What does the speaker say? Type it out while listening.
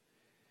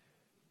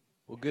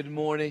Well, good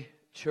morning,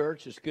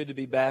 church. It's good to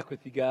be back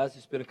with you guys.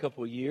 It's been a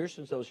couple of years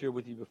since I was here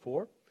with you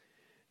before.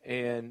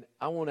 And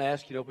I want to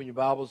ask you to open your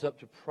Bibles up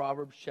to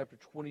Proverbs chapter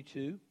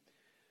 22.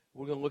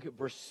 We're going to look at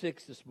verse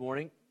 6 this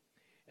morning.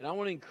 And I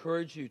want to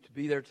encourage you to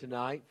be there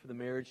tonight for the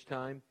marriage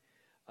time.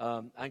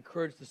 I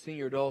encourage the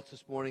senior adults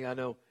this morning. I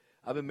know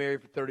I've been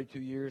married for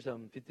 32 years.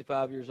 I'm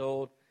 55 years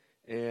old.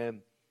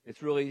 And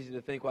it's really easy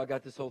to think, well, I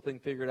got this whole thing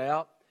figured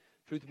out.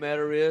 Truth of the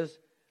matter is,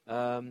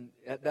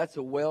 that's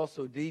a well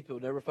so deep you'll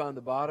never find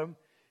the bottom,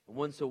 and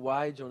one so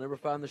wide you'll never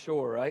find the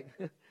shore, right?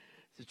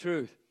 It's the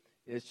truth.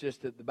 It's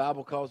just that the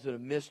Bible calls it a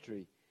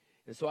mystery.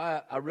 And so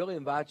I really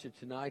invite you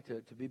tonight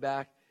to be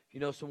back. If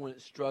you know someone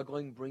that's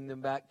struggling, bring them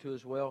back to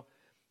as well.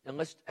 And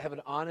let's have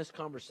an honest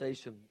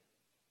conversation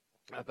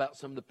about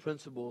some of the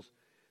principles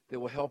that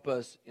will help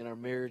us in our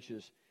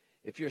marriages.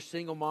 If you're a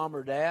single mom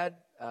or dad,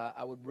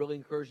 I would really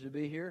encourage you to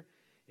be here.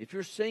 If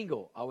you're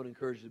single, I would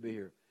encourage you to be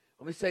here.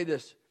 Let me say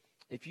this.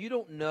 If you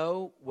don't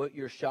know what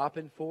you're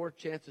shopping for,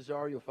 chances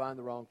are you'll find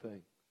the wrong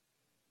thing.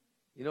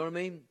 You know what I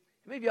mean?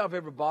 How many of y'all have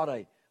ever bought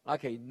a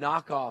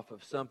knockoff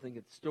of something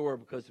at the store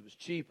because it was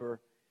cheaper,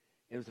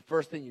 and it was the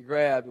first thing you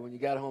grabbed, and when you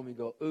got home you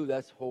go, ooh,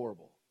 that's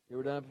horrible. You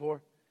ever done it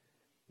before?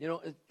 You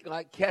know, it's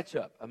like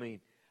ketchup. I mean,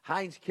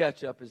 Heinz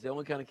ketchup is the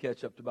only kind of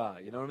ketchup to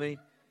buy. You know what I mean?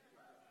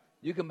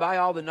 You can buy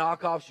all the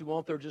knockoffs you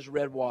want. They're just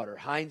red water.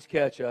 Heinz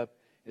ketchup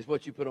is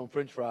what you put on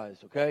French fries,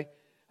 okay?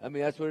 I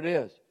mean, that's what it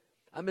is.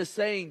 I'm just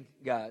saying,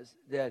 guys,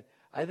 that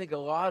I think a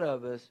lot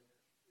of us,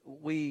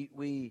 we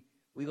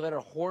let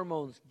our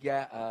hormones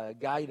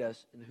guide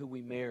us in who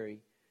we marry.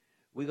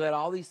 We let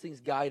all these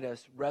things guide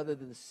us rather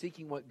than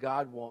seeking what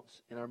God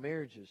wants in our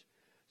marriages.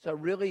 So I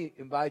really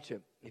invite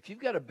you, if you've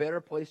got a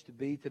better place to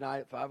be tonight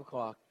at 5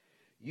 o'clock,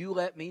 you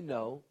let me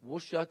know. We'll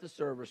shut the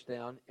service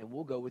down, and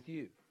we'll go with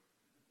you.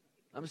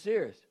 I'm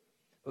serious.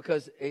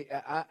 Because,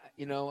 I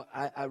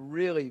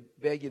really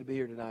beg you to be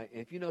here tonight. And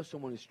if you know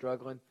someone who's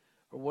struggling,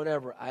 or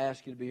whatever, I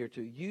ask you to be here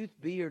too. Youth,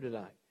 be here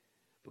tonight.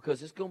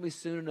 Because it's going to be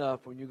soon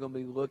enough when you're going to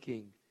be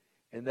looking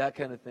and that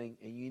kind of thing,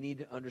 and you need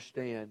to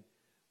understand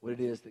what it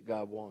is that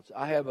God wants.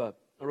 I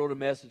wrote a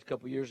message a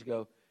couple years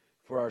ago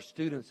for our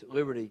students at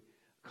Liberty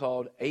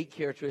called 8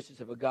 Characteristics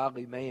of a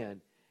Godly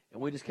Man.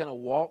 And we just kind of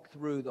walked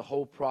through the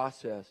whole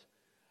process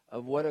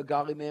of what a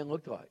godly man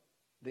looked like.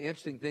 The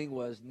interesting thing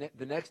was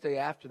the next day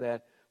after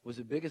that was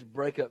the biggest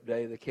breakup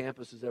day the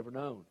campus has ever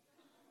known.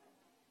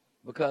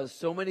 Because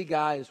so many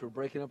guys were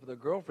breaking up with their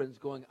girlfriends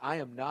going, I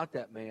am not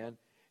that man,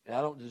 and I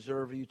don't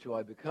deserve you till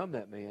I become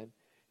that man.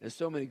 And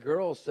so many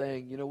girls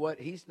saying, you know what,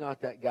 he's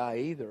not that guy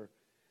either,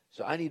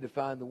 so I need to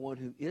find the one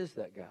who is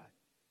that guy.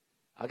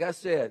 Like I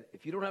said,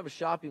 if you don't have a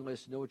shopping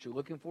list and know what you're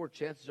looking for,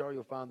 chances are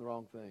you'll find the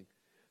wrong thing.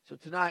 So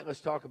tonight, let's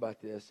talk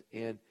about this.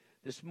 And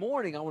this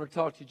morning, I want to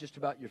talk to you just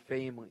about your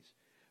families.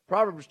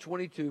 Proverbs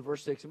 22,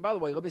 verse 6. And by the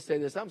way, let me say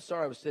this. I'm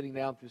sorry I was sitting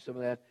down through some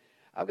of that.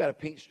 I've got a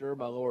pink stir in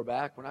my lower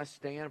back. When I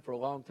stand for a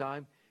long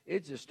time,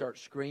 it just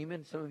starts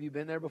screaming. Some of you have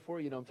been there before.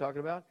 You know what I'm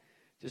talking about?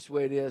 Just the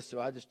way it is. So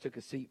I just took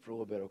a seat for a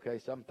little bit, okay?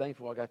 So I'm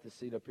thankful I got this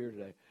seat up here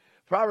today.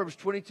 Proverbs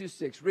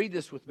 22:6. Read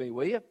this with me,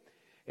 will you?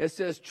 It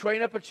says,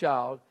 train up a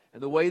child in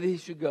the way that he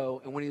should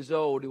go, and when he's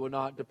old, he will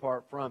not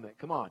depart from it.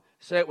 Come on,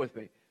 say it with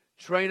me.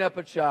 Train up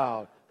a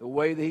child the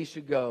way that he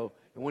should go,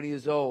 and when he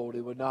is old,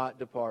 he will not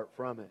depart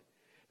from it.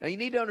 Now, you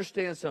need to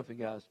understand something,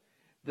 guys.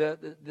 There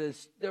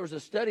was a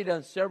study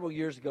done several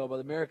years ago by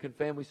the American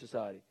Family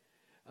Society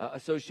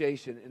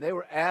Association, and they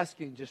were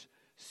asking just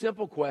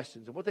simple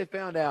questions. And what they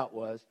found out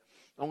was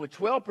only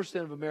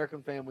 12% of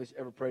American families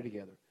ever pray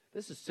together.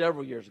 This is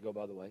several years ago,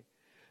 by the way.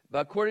 But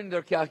according to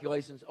their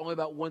calculations, only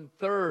about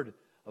 1/3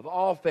 of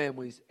all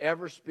families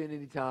ever spend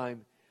any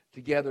time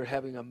together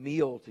having a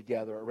meal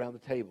together around the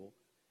table.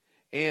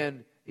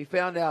 And he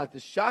found out,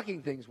 the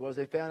shocking things was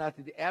they found out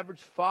that the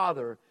average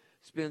father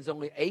spends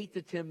only 8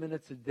 to 10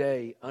 minutes a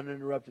day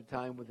uninterrupted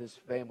time with his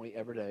family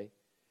every day.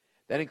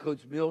 That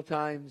includes meal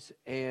times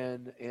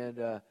and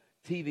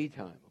TV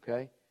time,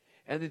 okay?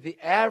 And that the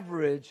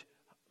average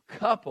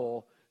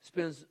couple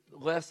spends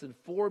less than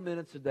 4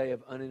 minutes a day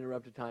of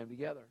uninterrupted time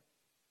together.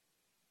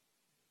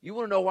 You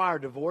want to know why our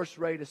divorce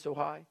rate is so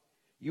high?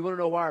 You want to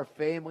know why our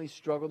families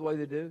struggle the way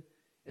they do?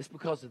 It's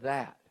because of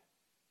that.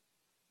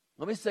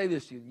 Let me say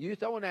this to you.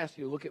 Youth, I want to ask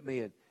you to look at me,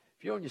 and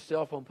if you're on your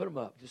cell phone, put them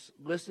up. Just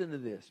listen to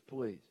this,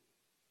 please.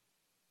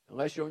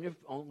 Unless you're on your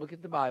phone, look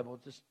at the Bible.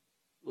 Just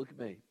look at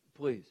me,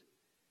 please.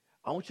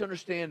 I want you to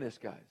understand this,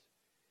 guys.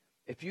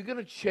 If you're going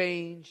to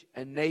change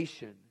a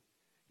nation,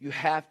 you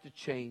have to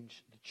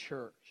change the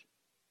church.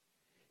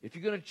 If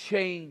you're going to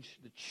change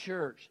the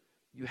church,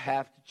 you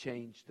have to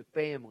change the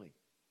family.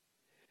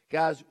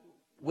 Guys,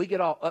 we get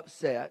all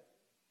upset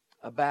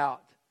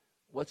about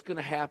what's going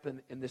to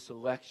happen in this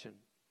election.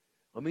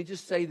 Let me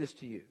just say this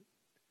to you.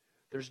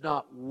 There's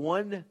not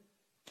one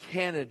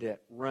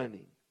candidate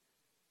running.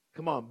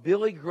 Come on,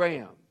 Billy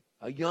Graham,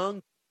 a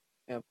young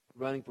man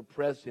running for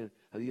president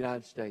of the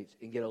United States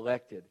and get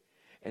elected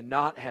and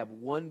not have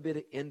one bit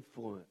of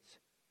influence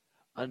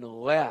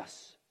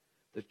unless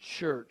the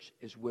church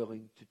is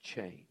willing to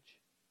change.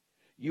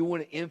 You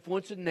want to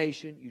influence a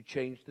nation, you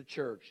change the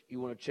church.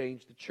 You want to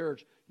change the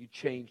church, you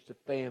change the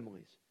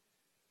families.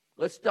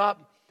 Let's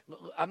stop.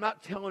 I'm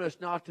not telling us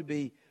not to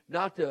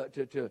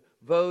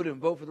vote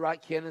and vote for the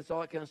right candidates,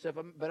 all that kind of stuff.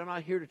 But I'm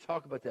not here to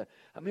talk about that.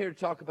 I'm here to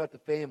talk about the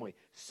family.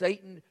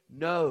 Satan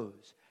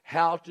knows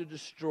how to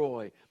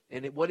destroy.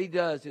 And what he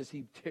does is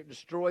he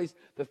destroys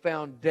the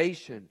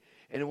foundation.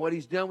 And what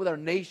he's done with our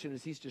nation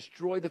is he's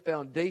destroyed the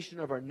foundation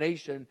of our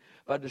nation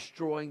by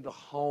destroying the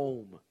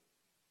home.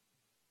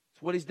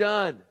 That's what he's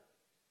done.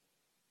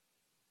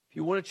 If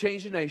you want to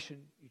change the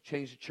nation, you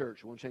change the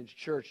church. You want to change the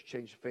church, you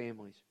change the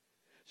families.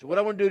 So what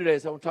I want to do today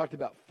is I want to talk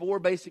about 4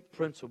 basic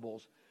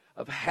principles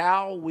of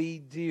how we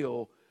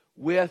deal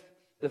with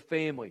the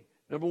family.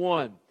 Number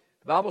 1,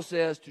 the Bible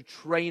says to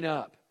train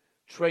up.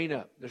 Train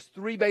up. There's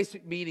 3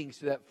 basic meanings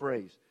to that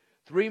phrase.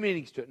 3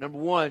 meanings to it. Number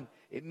 1,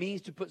 it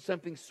means to put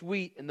something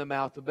sweet in the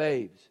mouth of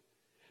babes.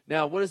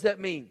 Now, what does that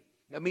mean?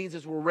 That means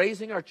as we're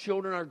raising our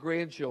children, our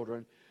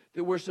grandchildren,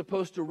 that we're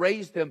supposed to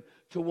raise them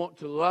to want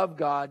to love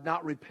God,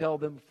 not repel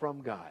them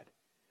from God.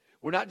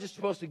 We're not just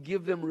supposed to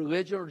give them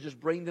religion or just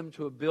bring them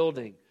to a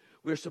building.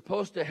 We're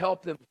supposed to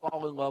help them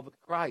fall in love with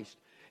Christ.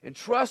 And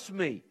trust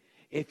me,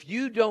 if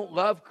you don't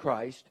love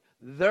Christ,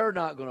 they're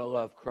not going to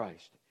love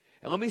Christ.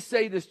 And let me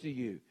say this to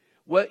you.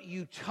 What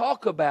you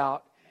talk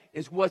about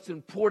is what's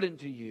important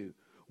to you.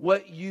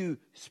 What you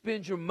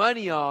spend your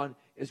money on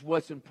is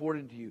what's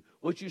important to you.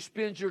 What you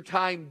spend your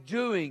time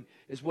doing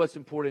is what's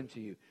important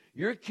to you.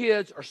 Your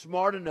kids are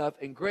smart enough,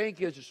 and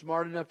grandkids are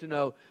smart enough to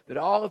know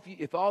that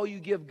if all you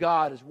give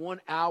God is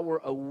 1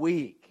 hour a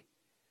week,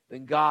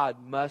 then God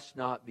must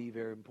not be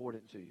very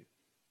important to you.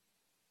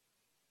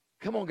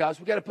 Come on, guys,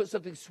 we've got to put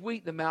something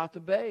sweet in the mouth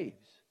of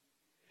babes.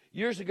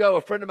 Years ago,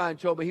 a friend of mine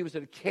told me he was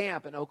at a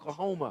camp in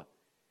Oklahoma,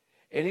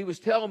 and he was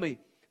telling me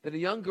that a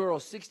young girl, a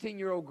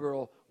 16-year-old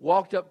girl,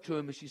 walked up to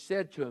him and she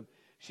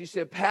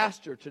said,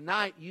 Pastor,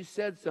 tonight you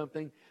said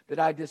something that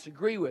I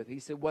disagree with. He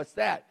said, what's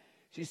that?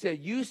 She said,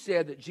 you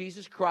said that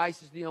Jesus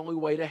Christ is the only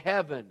way to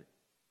heaven.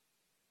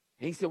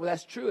 And he said, well,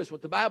 that's true. It's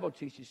what the Bible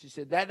teaches. She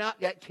said,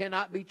 that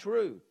cannot be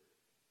true.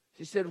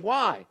 She said,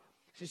 why?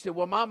 She said,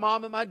 well, my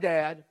mom and my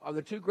dad are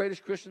the 2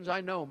 greatest Christians I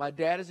know. My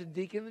dad is a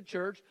deacon in the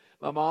church.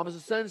 My mom is a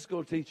Sunday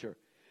school teacher.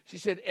 She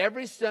said,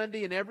 every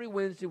Sunday and every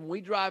Wednesday when we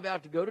drive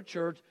out to go to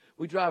church,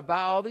 we drive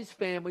by all these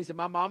families, and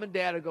my mom and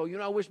dad will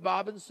go, I wish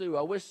Bob and Sue,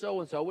 I wish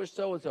so-and-so, I wish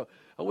so-and-so,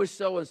 I wish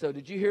so-and-so.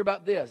 Did you hear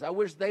about this? I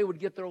wish they would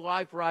get their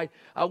life right.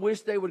 I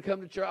wish they would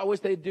come to church. I wish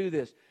they'd do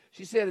this.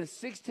 She said, in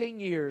 16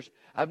 years,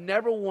 I've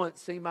never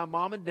once seen my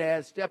mom and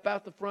dad step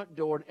out the front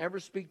door and ever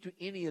speak to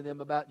any of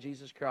them about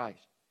Jesus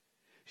Christ.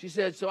 She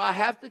said, so I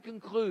have to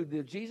conclude that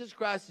if Jesus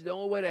Christ is the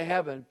only way to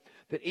heaven,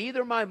 that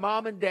either my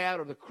mom and dad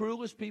are the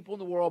cruelest people in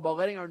the world by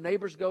letting our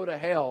neighbors go to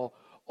hell,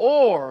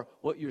 or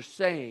what you're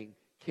saying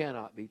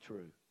cannot be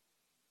true.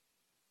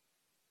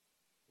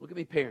 Look at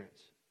me, parents.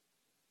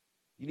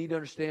 You need to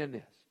understand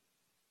this.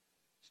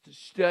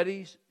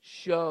 Studies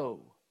show,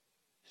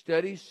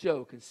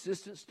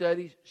 consistent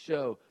studies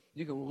show.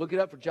 You can look it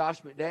up for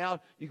Josh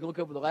McDowell. You can look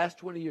over the last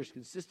 20 years.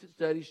 Consistent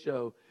studies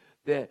show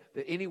that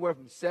anywhere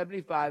from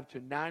 75 to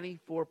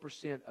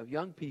 94% of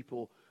young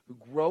people who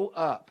grow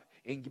up,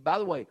 and by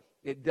the way,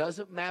 it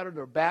doesn't matter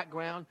their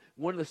background.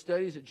 One of the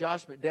studies that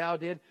Josh McDowell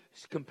did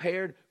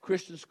compared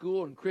Christian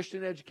school and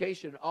Christian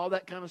education and all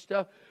that kind of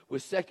stuff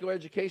with secular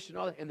education and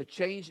all that, and the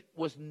change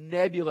was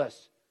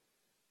nebulous.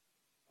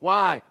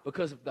 Why?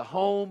 Because if the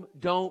home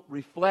don't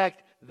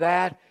reflect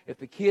that, if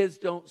the kids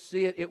don't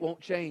see it, it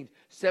won't change.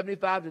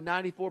 75 to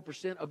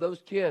 94% of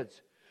those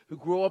kids who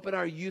grow up in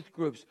our youth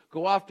groups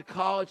go off to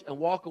college and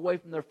walk away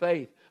from their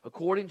faith.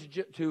 According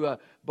to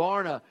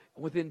Barna,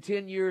 within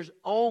 10 years,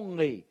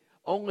 only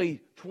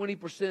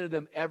 20% of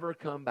them ever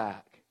come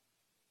back.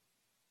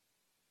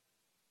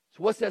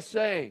 So what's that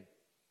saying?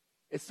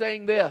 It's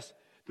saying this.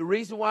 The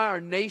reason why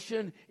our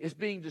nation is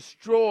being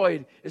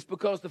destroyed is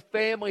because the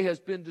family has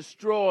been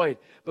destroyed.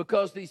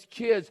 Because these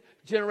kids,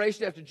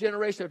 generation after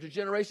generation after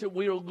generation,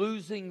 we are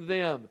losing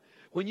them.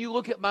 When you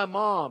look at my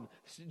mom,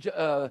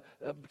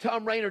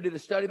 Tom Rainer did a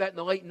study back in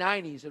the late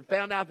 90s and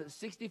found out that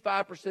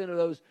 65% of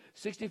those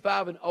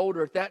 65 and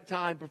older at that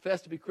time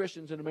professed to be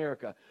Christians in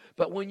America.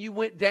 But when you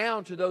went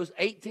down to those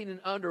 18 and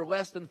under,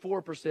 less than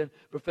 4%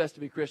 professed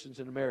to be Christians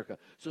in America.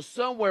 So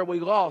somewhere we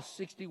lost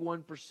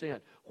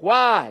 61%.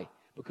 Why?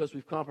 Because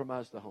we've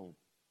compromised the home.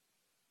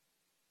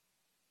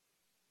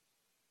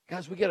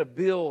 Guys, we got to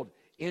build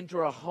into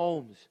our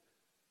homes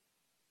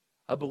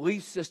a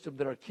belief system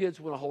that our kids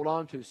want to hold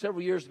on to.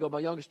 Several years ago, my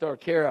youngest daughter,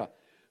 Kara,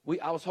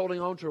 I was holding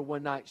on to her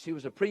one night. She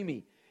was a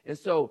preemie. And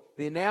so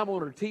the enamel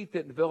in her teeth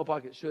didn't develop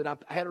like it should. I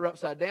had her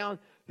upside down.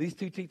 These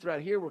 2 teeth right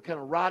here were kind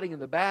of rotting in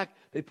the back.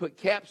 They put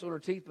caps on her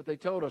teeth, but they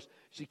told us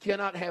she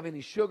cannot have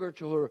any sugar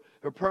till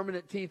her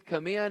permanent teeth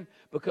come in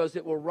because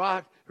it will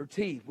rot her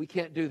teeth. We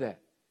can't do that.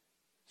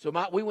 So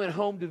we went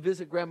home to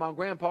visit Grandma and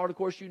Grandpa. And of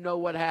course, you know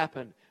what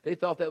happened. They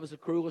thought that was the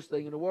cruelest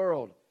thing in the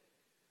world.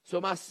 So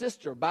my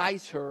sister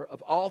buys her,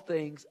 of all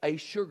things, a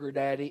sugar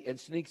daddy and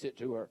sneaks it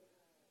to her.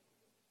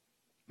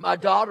 My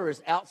daughter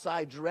is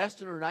outside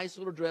dressed in her nice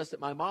little dress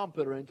that my mom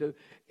put her into,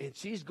 and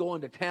she's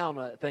going to town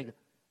on that thing.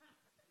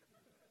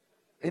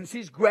 And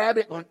she's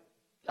grabbing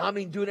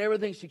it, doing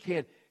everything she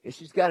can. And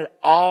she's got it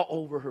all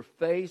over her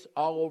face,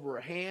 all over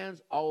her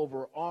hands, all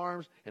over her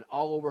arms, and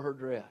all over her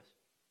dress.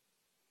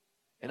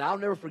 And I'll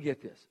never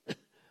forget this.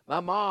 My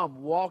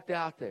mom walked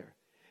out there,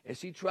 and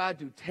she tried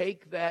to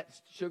take that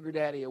sugar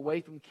daddy away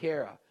from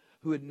Kara,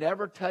 who had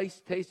never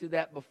tasted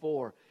that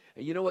before.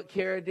 And you know what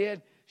Kara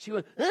did? She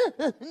went,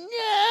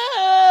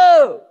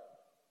 no!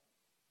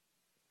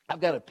 I've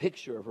got a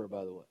picture of her,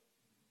 by the way.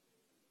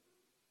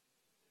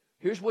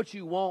 Here's what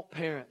you want,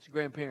 parents,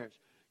 grandparents.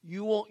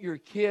 You want your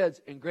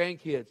kids and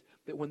grandkids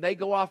that when they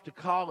go off to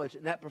college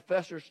and that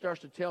professor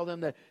starts to tell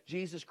them that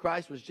Jesus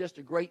Christ was just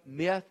a great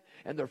myth,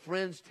 and their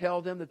friends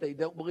tell them that they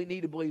don't really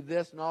need to believe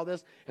this and all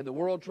this, and the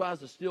world tries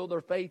to steal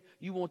their faith,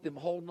 you want them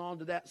holding on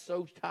to that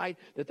so tight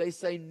that they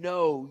say,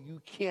 no,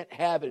 you can't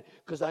have it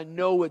because I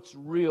know it's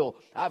real.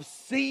 I've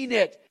seen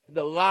it in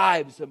the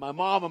lives of my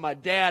mom and my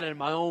dad and in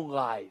my own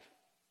life.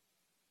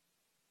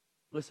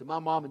 Listen, my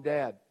mom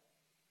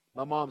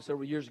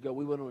several years ago,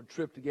 we went on a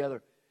trip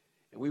together,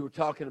 and we were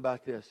talking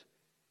about this.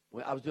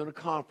 When I was doing a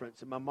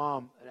conference, and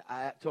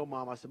I told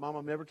Mom, I said, Mom,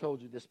 I've never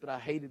told you this, but I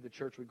hated the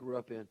church we grew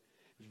up in. It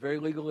was very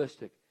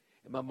legalistic.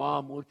 And my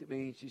mom looked at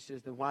me, and she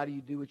says, then why do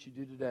you do what you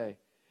do today?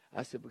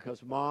 I said,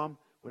 because, Mom,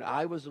 when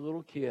I was a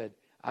little kid,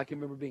 I can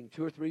remember being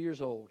 2 or 3 years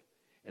old,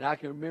 and I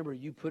can remember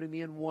you putting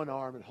me in one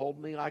arm and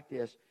holding me like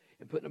this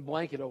and putting a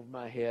blanket over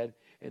my head,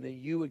 and then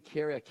you would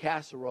carry a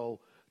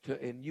casserole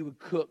and you would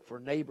cook for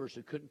neighbors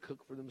who couldn't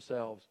cook for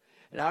themselves.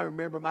 And I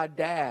remember my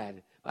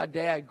dad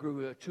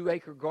grew a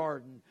 2-acre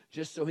garden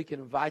just so he could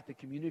invite the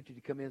community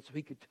to come in so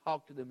he could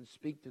talk to them and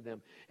speak to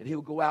them. And he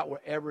would go out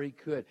wherever he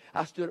could.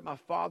 I stood at my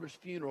father's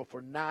funeral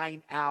for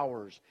 9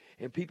 hours.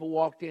 And people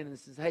walked in and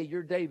says, hey,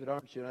 you're David,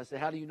 aren't you? And I said,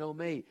 how do you know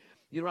me?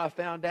 You know what I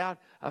found out?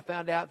 I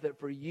found out that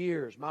for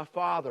years, my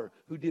father,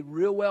 who did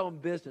real well in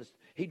business,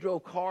 he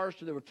drove cars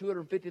till there were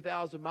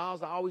 250,000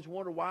 miles. I always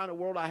wondered why in the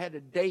world I had to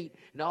date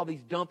in all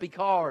these dumpy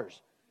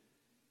cars.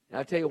 And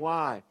I'll tell you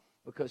why.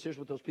 Because here's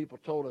what those people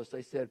told us.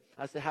 I said,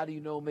 how do you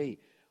know me?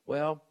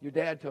 Well, your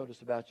dad told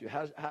us about you.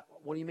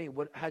 What do you mean?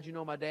 How'd you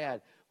know my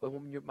dad? Well,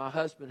 when my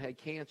husband had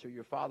cancer,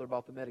 your father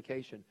bought the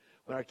medication.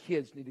 When our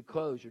kids needed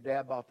clothes, your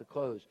dad bought the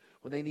clothes.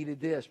 When they needed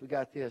this, we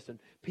got this. And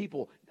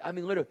people,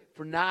 literally,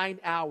 for 9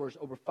 hours,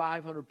 over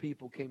 500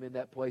 people came in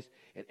that place,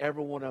 and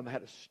every one of them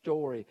had a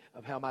story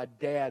of how my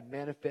dad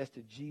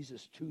manifested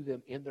Jesus to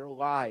them in their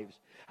lives.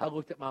 I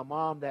looked at my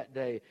mom that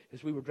day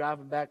as we were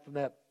driving back from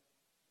that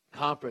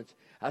conference.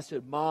 I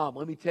said, Mom,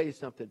 let me tell you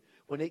something.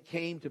 When it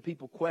came to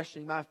people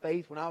questioning my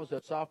faith when I was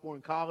a sophomore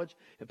in college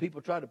and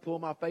people tried to pull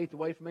my faith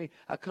away from me,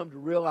 I come to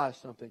realize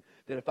something,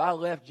 that if I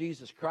left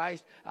Jesus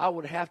Christ, I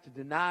would have to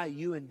deny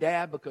you and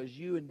Dad because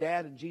you and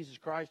Dad and Jesus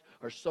Christ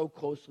are so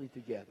closely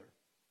together.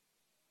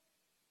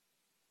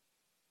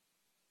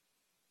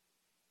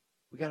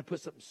 We got to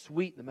put something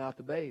sweet in the mouth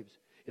of babes.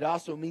 It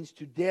also means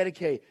to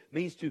dedicate,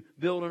 means to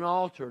build an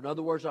altar. In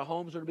other words, our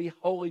homes are to be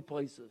holy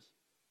places.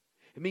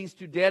 It means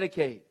to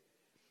dedicate.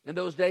 In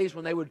those days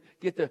when they would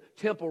get the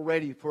temple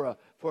ready for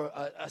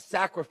a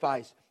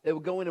sacrifice, they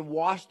would go in and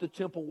wash the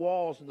temple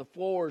walls and the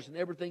floors and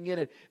everything in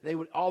it. And they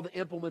would all the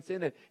implements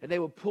in it, and they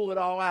would pull it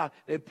all out.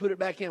 They'd put it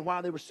back in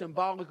while they were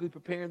symbolically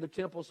preparing the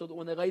temple so that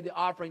when they laid the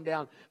offering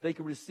down, they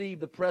could receive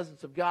the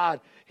presence of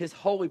God, His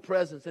holy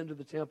presence into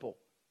the temple.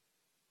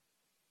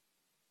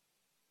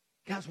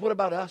 Guys, what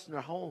about us in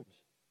our homes?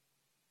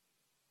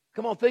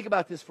 Come on, think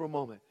about this for a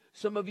moment.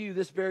 Some of you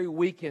this very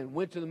weekend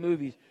went to the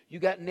movies. You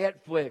got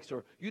Netflix,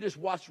 or you just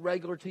watched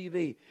regular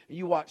TV, and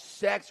you watched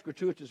sex,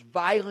 gratuitous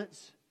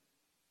violence,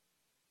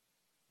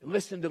 and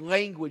listened to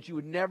language you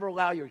would never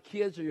allow your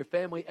kids or your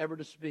family ever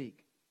to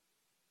speak.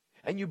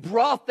 And you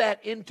brought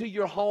that into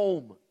your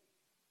home.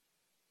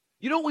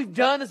 You know what we've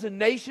done as a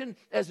nation,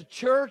 as a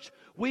church?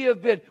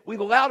 We've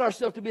allowed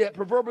ourselves to be that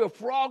proverbial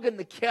frog in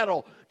the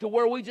kettle, to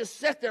where we just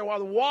sit there while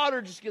the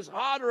water just gets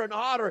hotter and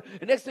hotter.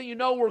 And next thing you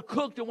know, we're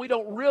cooked and we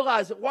don't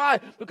realize it. Why?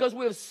 Because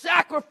we have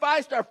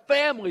sacrificed our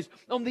families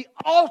on the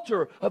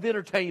altar of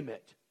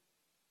entertainment.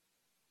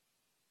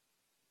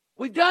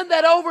 We've done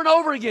that over and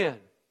over again.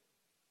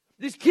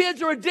 These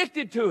kids are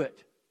addicted to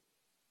it.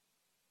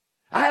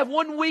 I have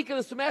 1 week of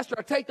the semester,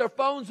 I take their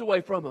phones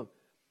away from them.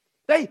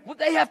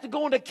 They have to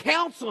go into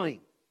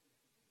counseling.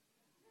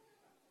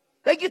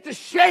 They get the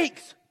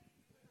shakes.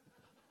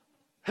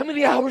 How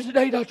many hours a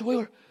day, Dr.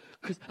 Wheeler?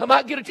 Because I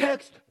might get a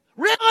text.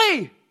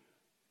 Really?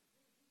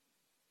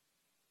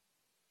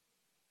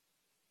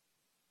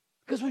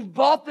 Because we've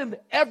bought them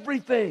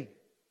everything.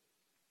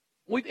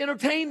 We've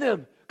entertained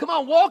them. Come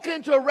on, walk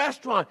into a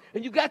restaurant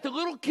and you've got the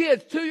little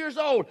kids, 2 years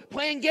old,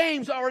 playing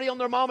games already on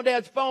their mom and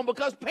dad's phone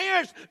because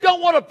parents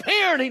don't want to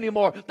parent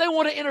anymore. They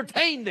want to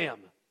entertain them.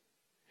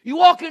 You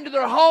walk into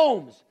their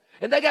homes,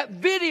 and they got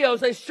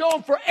videos they show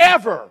them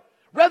forever,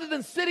 rather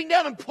than sitting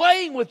down and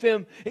playing with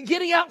them and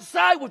getting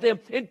outside with them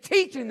and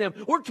teaching them.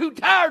 We're too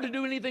tired to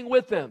do anything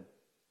with them.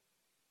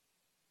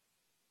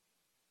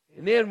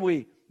 And then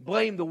we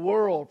blame the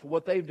world for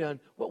what they've done.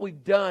 What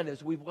we've done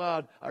is we've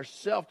allowed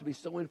ourselves to be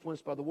so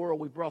influenced by the world,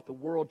 we've brought the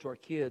world to our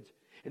kids.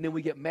 And then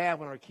we get mad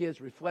when our kids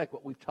reflect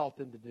what we've taught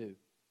them to do.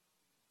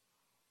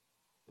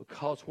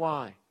 Because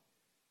why?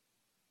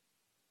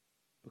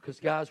 Because,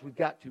 guys, we've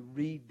got to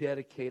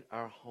rededicate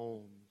our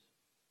homes.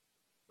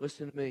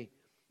 Listen to me.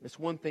 It's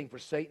one thing for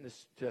Satan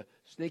to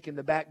sneak in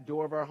the back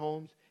door of our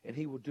homes, and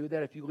he will do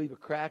that if you leave a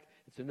crack.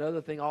 It's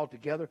another thing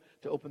altogether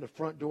to open the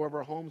front door of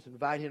our homes,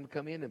 invite him to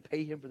come in, and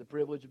pay him for the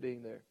privilege of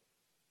being there.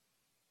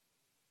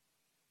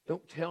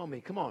 Don't tell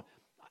me. Come on.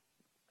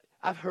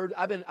 I've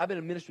been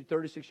in ministry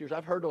 36 years.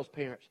 I've heard those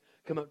parents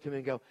come up to me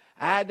and go,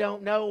 I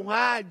don't know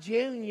why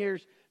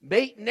Junior's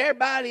beating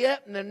everybody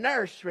up in the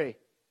nursery.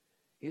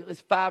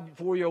 It's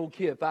 5-year-old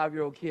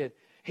kid.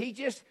 He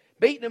just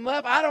beating them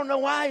up. I don't know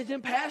why he's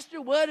in,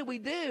 Pastor. What do we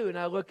do? And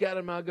I look at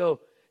him and I go,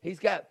 he's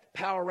got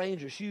Power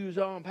Ranger shoes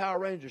on, Power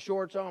Ranger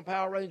shorts on,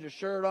 Power Ranger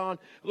shirt on,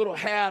 little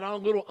hat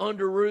on, little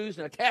underoos,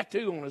 and a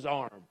tattoo on his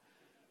arm.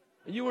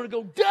 And you want to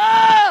go,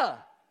 duh!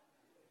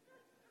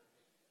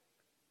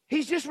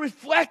 He's just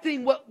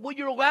reflecting what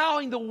you're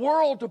allowing the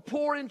world to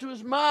pour into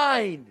his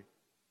mind.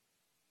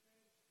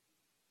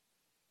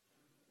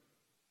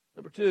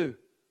 Number two,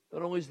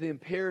 not only is the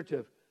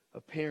imperative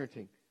of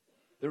parenting,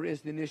 there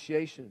is the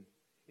initiation.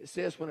 It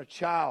says when a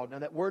child, now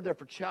that word there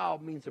for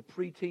child means a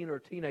preteen or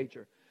a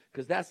teenager,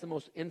 because that's the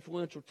most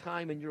influential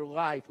time in your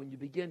life when you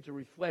begin to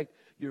reflect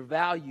your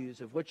values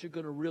of what you're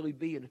going to really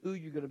be and who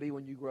you're going to be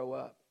when you grow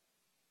up.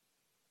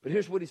 But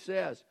here's what he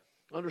says.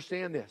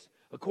 Understand this.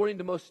 According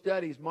to most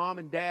studies, mom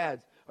and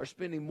dads are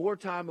spending more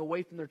time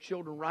away from their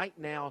children right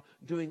now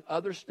doing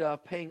other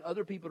stuff, paying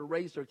other people to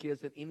raise their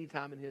kids than any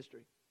time in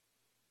history.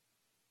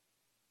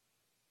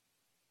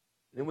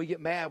 Then we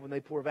get mad when they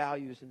pour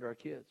values into our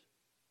kids.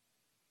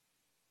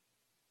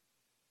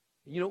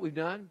 And you know what we've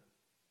done?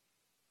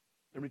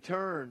 In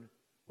return,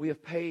 we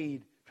have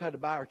tried to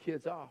buy our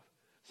kids off.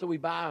 So we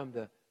buy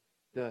them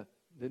the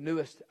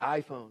newest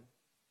iPhone.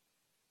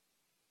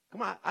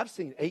 Come on, I've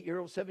seen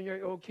 8-year-old,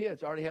 7-year-old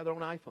kids already have their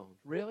own iPhones.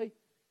 Really?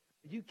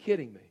 Are you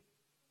kidding me?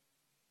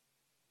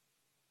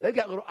 They've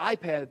got little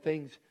iPad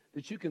things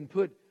that you can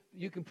put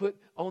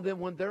on them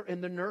when they're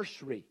in the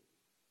nursery.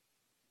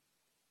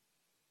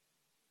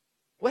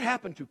 What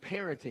happened to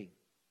parenting?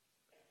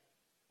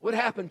 What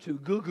happened to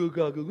goo goo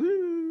gaga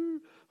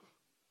goo?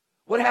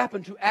 What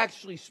happened to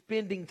actually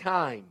spending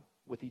time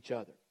with each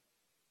other?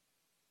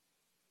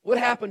 What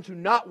happened to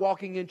not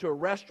walking into a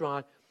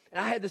restaurant? And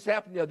I had this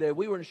happen the other day.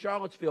 We were in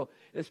Charlottesville.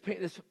 This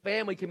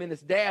family came in,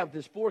 this dad with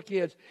his 4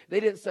 kids.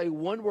 They didn't say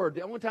one word.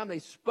 The only time they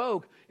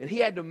spoke, and he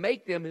had to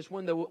make them, is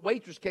when the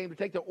waitress came to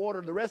take their order.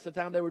 The rest of the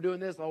time, they were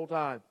doing this the whole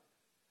time.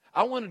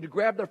 I wanted to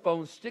grab their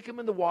phone, stick them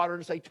in the water,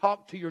 and say,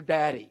 talk to your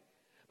daddy.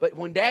 But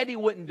when Daddy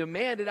wouldn't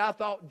demand it, I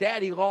thought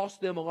Daddy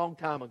lost them a long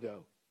time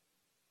ago.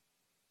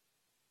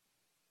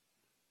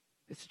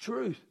 It's the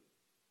truth.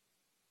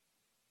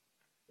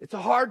 It's a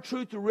hard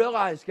truth to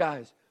realize,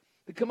 guys.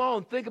 But come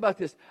on, think about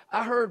this.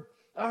 I heard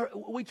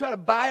we try to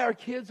buy our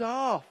kids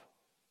off.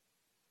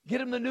 Get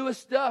them the newest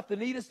stuff, the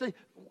neatest thing.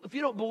 If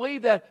you don't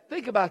believe that,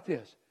 think about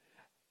this.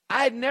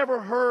 I had never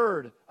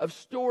heard of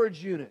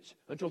storage units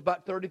until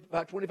about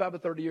 25 to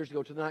 30 years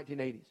ago, to the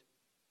 1980s.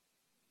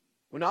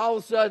 When all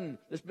of a sudden,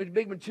 this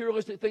big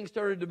materialistic thing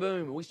started to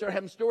boom, and we started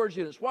having storage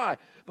units. Why?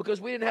 Because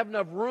we didn't have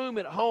enough room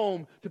at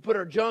home to put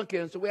our junk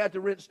in, so we had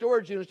to rent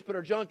storage units to put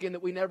our junk in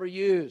that we never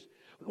used.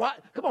 Why?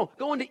 Come on,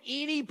 go into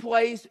any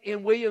place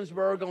in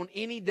Williamsburg on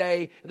any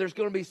day, and there's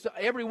going to be,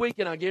 every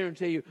weekend, I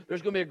guarantee you,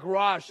 there's going to be a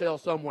garage sale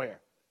somewhere.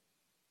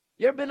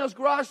 You ever been to those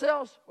garage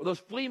sales or those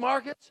flea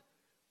markets?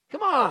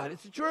 Come on,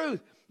 it's the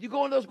truth. You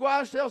go into those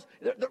garage sales,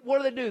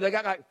 what do? They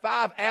got like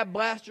 5 ab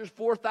blasters,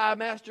 4 thigh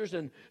masters,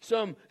 and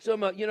some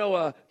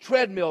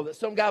treadmill that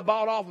some guy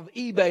bought off of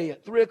eBay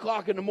at 3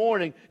 o'clock in the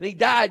morning, and he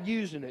died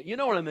using it. You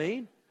know what I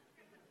mean?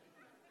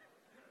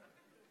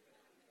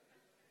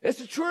 It's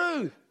the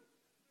truth.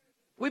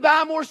 We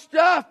buy more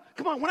stuff.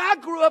 Come on, when I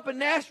grew up in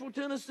Nashville,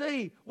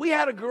 Tennessee, we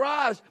had a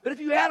garage. But if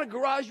you had a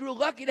garage, you were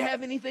lucky to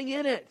have anything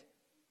in it.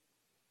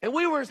 And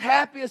we were as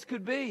happy as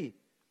could be.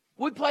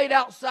 We played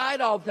outside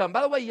all the time.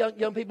 By the way,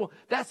 young people,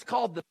 that's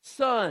called the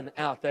sun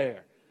out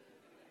there.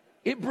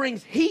 It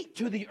brings heat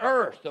to the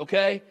earth,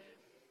 okay?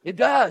 It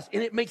does.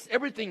 And it makes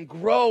everything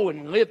grow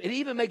and live. It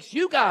even makes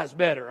you guys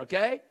better,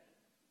 okay?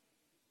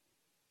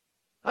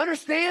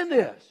 Understand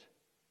this.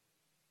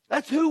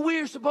 That's who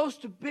we're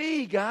supposed to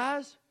be,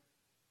 guys.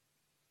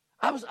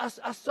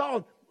 I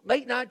saw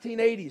late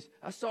 1980s,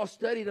 I saw a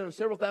study done on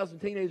several thousand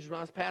teenagers when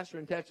I was pastor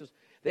in Texas.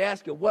 They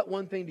asked you, what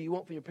one thing do you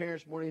want from your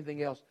parents more than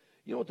anything else?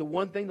 You know what the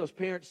one thing those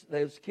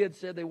kids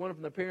said they wanted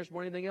from their parents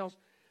more than anything else?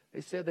 They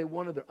said they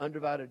wanted their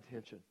undivided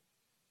attention.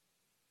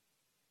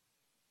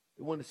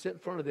 They wanted to sit in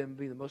front of them and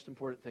be the most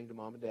important thing to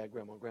mom and dad,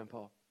 grandma and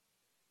grandpa.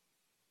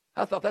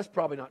 I thought that's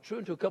probably not true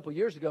until a couple of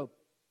years ago.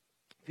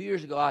 A few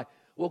years ago, I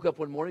woke up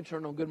one morning,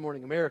 turned on Good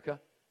Morning America,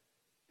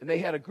 and they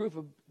had a group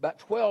of about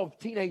 12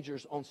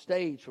 teenagers on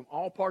stage from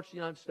all parts of the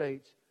United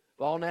States,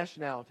 of all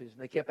nationalities,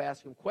 and they kept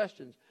asking them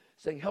questions,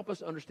 saying, help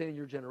us understand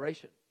your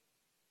generation.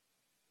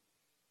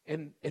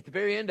 And at the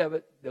very end of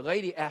it, the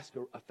lady asked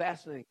a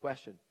fascinating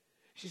question.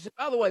 She said,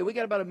 by the way, we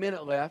got about a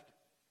minute left.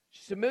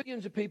 She said,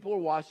 millions of people are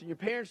watching. Your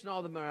parents and all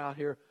of them are out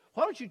here.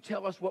 Why don't you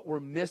tell us what we're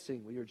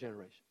missing with your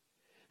generation?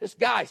 This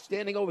guy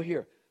standing over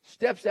here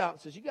steps out and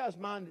says, you guys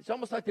mind? It's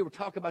almost like they were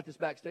talking about this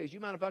backstage. You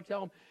mind if I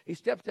tell him? He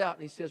steps out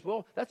and he says,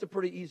 well, that's a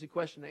pretty easy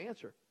question to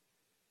answer.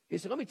 He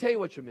said, let me tell you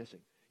what you're missing.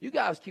 You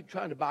guys keep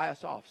trying to buy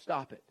us off.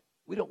 Stop it.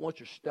 We don't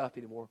want your stuff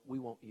anymore. We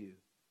want you.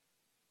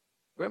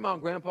 Grandma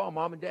and Grandpa,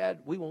 Mom and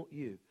Dad, we want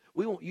you.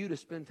 We want you to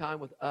spend time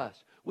with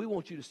us. We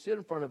want you to sit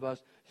in front of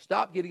us,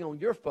 stop getting on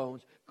your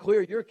phones,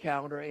 clear your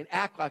calendar, and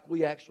act like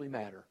we actually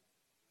matter.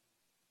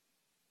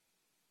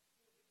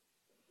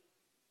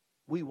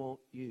 We want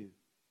you.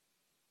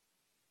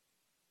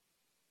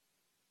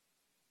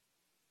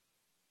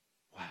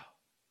 Wow.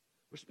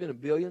 We're spending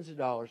billions of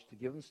dollars to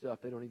give them stuff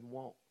they don't even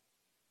want.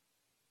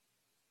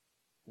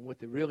 And what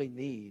they really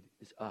need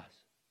is us.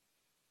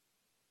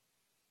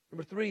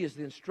 Number 3 is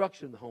the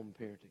instruction in the home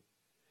of parenting.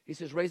 He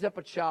says, raise up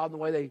a child in the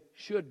way they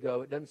should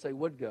go. It doesn't say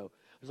would go.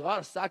 There's a lot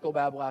of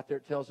psychobabble out there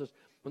that tells us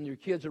when your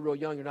kids are real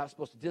young, you're not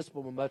supposed to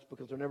discipline them much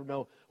because they'll never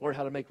learn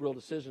how to make real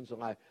decisions in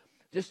life.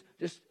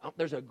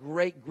 There's a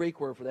great Greek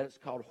word for that. It's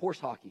called horse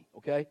hockey,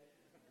 okay?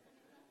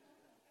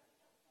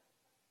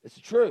 It's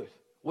the truth.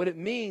 What it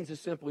means is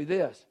simply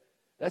this.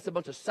 That's a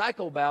bunch of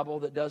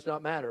psychobabble that does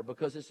not matter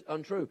because it's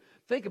untrue.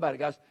 Think about it,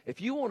 guys. If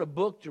you want a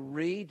book to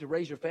read, to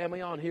raise your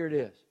family on, here it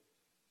is.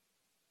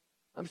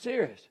 I'm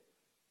serious.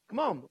 Come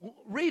on,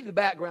 read the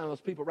background of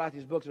those people who write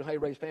these books on how you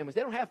raise families.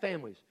 They don't have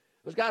families.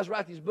 Those guys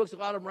write these books, a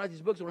lot of them write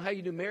these books on how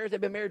you do marriage. They've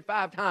been married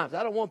 5 times.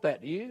 I don't want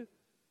that, do you?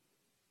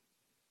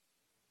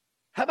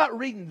 How about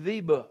reading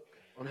the book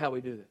on how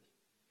we do this?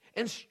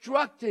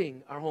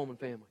 Instructing our home and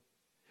family.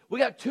 We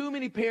got too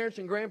many parents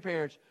and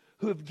grandparents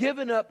who have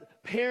given up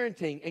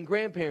parenting and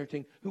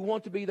grandparenting who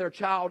want to be their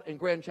child and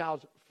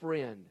grandchild's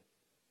friend.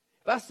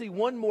 If I see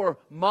one more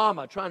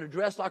mama trying to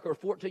dress like her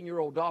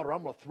 14-year-old daughter,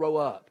 I'm going to throw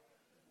up.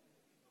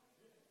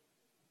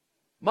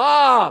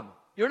 Mom,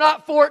 you're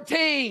not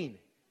 14.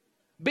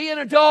 Be an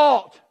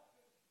adult.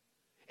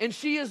 And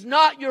she is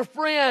not your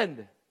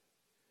friend.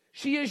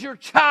 She is your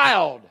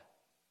child.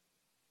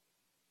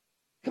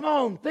 Come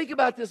on, think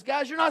about this,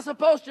 guys. You're not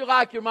supposed to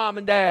like your mom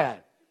and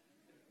dad.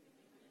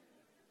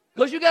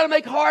 Because you got to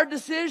make hard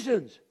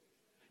decisions.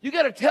 You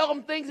got to tell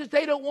them things that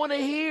they don't want to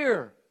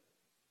hear.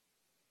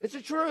 It's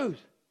the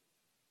truth.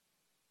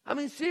 I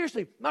mean,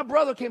 seriously, my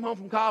brother came home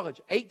from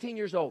college, 18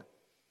 years old,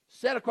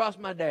 sat across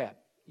my dad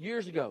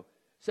years ago.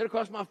 Sat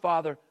across my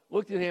father,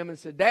 looked at him and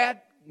said,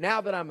 Dad,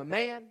 now that I'm a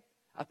man,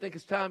 I think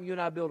it's time you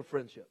and I build a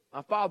friendship.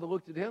 My father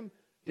looked at him,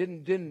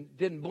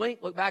 didn't blink,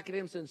 looked back at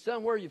him and said,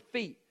 son, where are your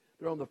feet?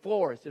 They're on the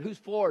floor. I said, whose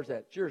floor is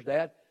that? It's yours,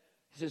 Dad.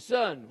 He said,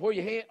 son, where are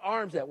your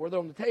arms at? Where they're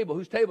on the table?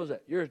 Whose table is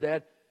that? Yours,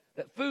 Dad.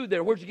 That food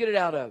there, where'd you get it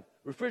out of?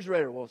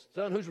 Refrigerator. Well,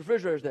 son, whose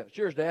refrigerator is that? It's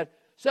yours, Dad.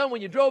 Son,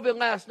 when you drove in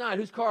last night,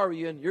 whose car were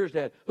you in? Yours,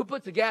 Dad. Who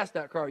puts the gas in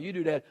that car? You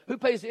do, Dad. Who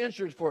pays the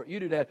insurance for it? You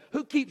do, Dad.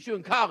 Who keeps you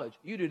in college?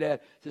 You do, Dad.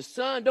 Says,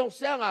 son, don't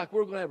sound like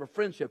we're going to have a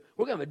friendship.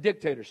 We're going to have a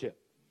dictatorship.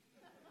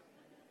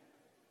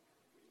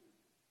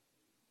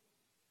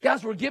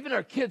 Guys, we're giving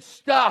our kids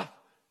stuff,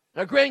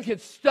 our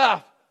grandkids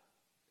stuff,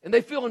 and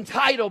they feel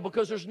entitled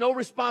because there's no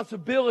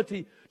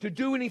responsibility to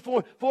do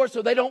anything for it,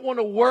 so they don't want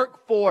to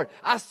work for it.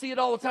 I see it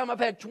all the time. I've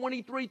had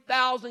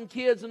 23,000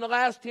 kids in the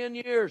last 10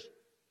 years.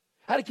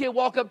 I had a kid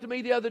walk up to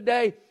me the other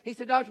day. He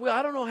said, Dr. Will,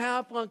 I don't know how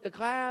I flunked the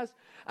class.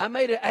 I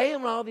made an A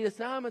on all the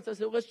assignments. I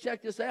said, well, let's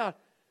check this out.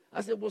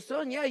 I said, well,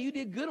 son, yeah, you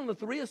did good on the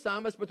 3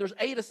 assignments, but there's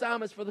 8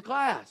 assignments for the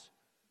class.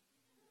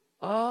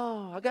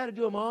 Oh, I got to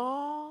do them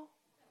all?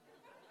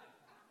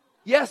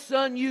 Yes,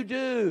 son, you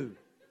do.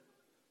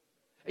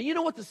 And you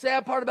know what the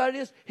sad part about it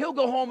is? He'll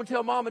go home and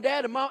tell mom and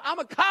dad, and mom, I'm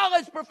a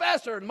college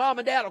professor, and mom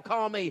and dad will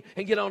call me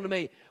and get on to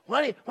me.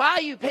 Why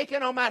are you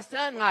picking on my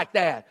son like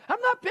that? I'm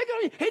not picking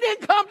on you. He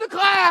didn't come to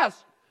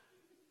class.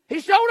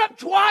 He showed up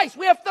twice.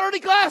 We have 30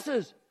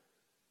 classes.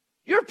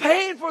 You're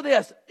paying for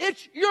this.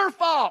 It's your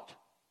fault.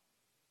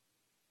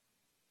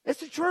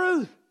 It's the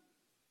truth.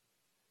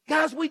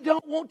 Guys, we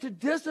don't want to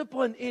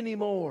discipline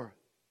anymore.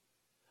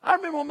 I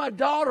remember when my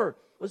daughter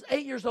was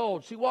 8 years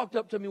old. She walked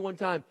up to me one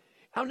time.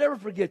 I'll never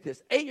forget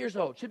this. 8 years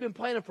old. She'd been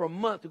planning for a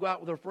month to go out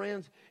with her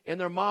friends and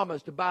their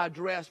mamas to buy a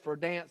dress for a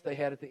dance they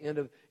had at the end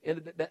of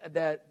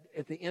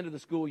the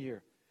school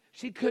year.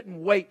 She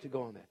couldn't wait to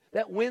go on that.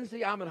 That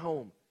Wednesday, I'm at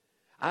home.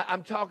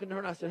 I'm talking to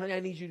her, and I said, honey,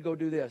 I need you to go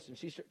do this. And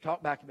she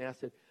talked back to me. I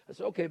said,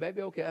 okay,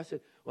 baby, okay. I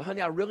said, well,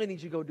 honey, I really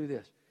need you to go do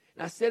this.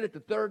 And I said it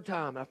the 3rd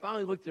time. And I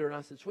finally looked at her, and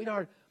I said,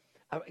 sweetheart,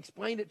 I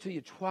explained it to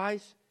you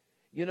twice,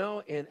 you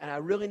know, and I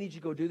really need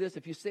you to go do this.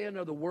 If you say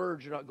another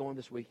word, you're not going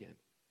this weekend.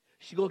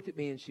 She looked at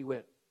me and she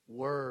went,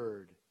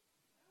 word.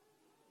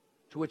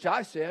 To which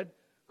I said,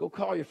 go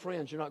call your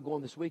friends. You're not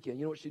going this weekend.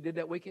 You know what she did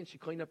that weekend? She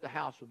cleaned up the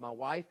house with my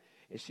wife,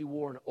 and she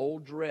wore an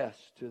old dress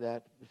to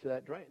that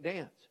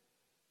dance.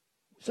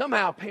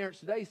 Somehow parents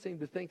today seem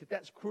to think that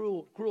that's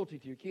cruelty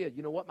to your kid.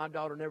 You know what? My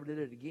daughter never did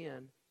it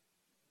again.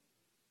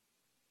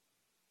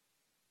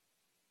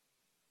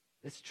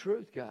 It's the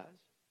truth, guys.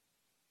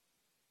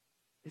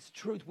 It's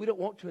truth. We don't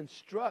want to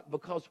instruct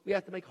because we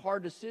have to make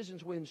hard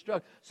decisions when we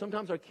instruct.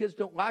 Sometimes our kids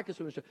don't like us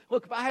when we instruct.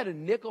 Look, if I had a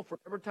nickel for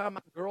every time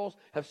my girls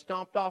have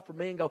stomped off for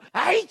me and go,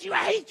 I hate you,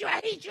 I hate you,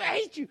 I hate you, I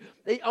hate you.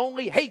 They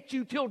only hate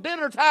you till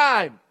dinner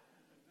time.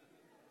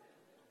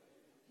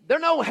 They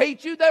don't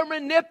hate you. They're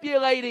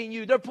manipulating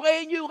you. They're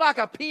playing you like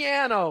a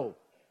piano.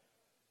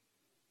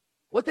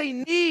 What they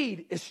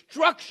need is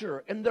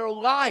structure in their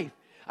life.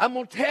 I'm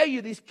going to tell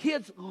you, these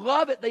kids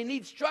love it. They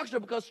need structure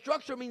because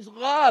structure means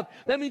love.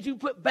 That means you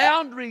put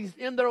boundaries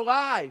in their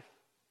life.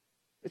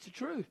 It's the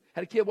truth.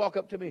 Had a kid walk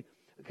up to me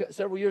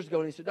several years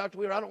ago and he said, Dr.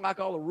 Wheeler, I don't like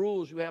all the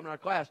rules you have in our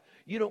class.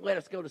 You don't let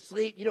us go to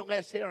sleep. You don't let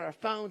us sit on our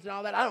phones and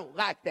all that. I don't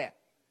like that.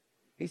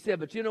 He said,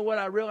 but you know what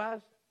I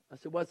realized? I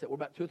said, what's that? We're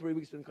about 2 or 3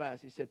 weeks in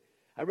class. He said,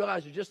 I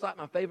realized you're just like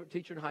my favorite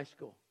teacher in high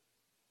school.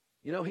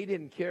 You know, he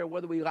didn't care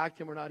whether we liked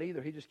him or not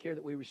either. He just cared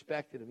that we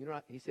respected him. You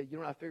know, he said, you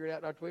know what I figured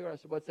out, Dr. Wheeler? I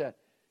said, what's that?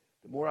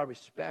 The more I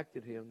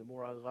respected him, the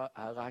more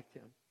I liked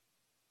him.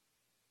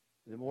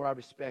 And the more I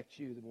respect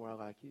you, the more I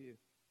like you.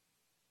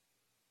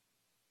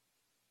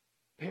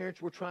 Parents,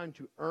 we're trying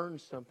to earn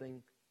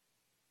something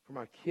from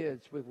our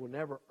kids we will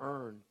never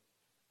earn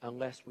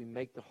unless we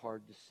make the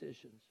hard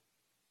decisions.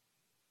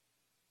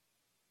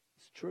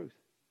 It's the truth.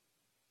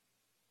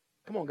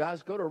 Come on,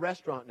 guys, go to a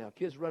restaurant now.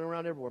 Kids running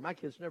around everywhere. My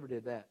kids never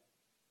did that.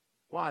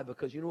 Why?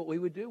 Because you know what we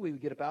would do? We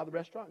would get up out of the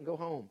restaurant and go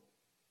home.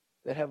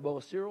 They'd have a bowl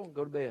of cereal and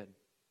go to bed.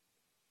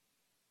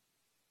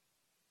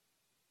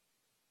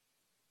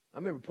 I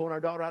remember pulling our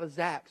daughter out of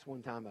Zach's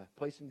one time, a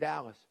place in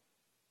Dallas.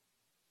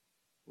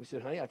 We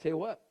said, honey, I tell you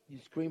what, you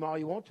scream all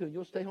you want to and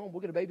you'll stay home.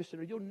 We'll get a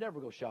babysitter. You'll never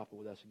go shopping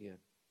with us again.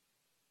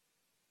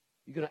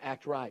 You're going to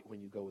act right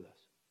when you go with us.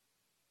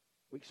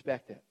 We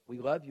expect that. We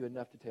love you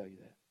enough to tell you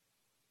that.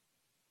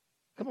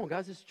 Come on,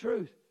 guys, it's the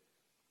truth.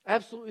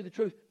 Absolutely the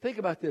truth. Think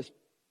about this.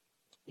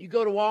 You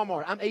go to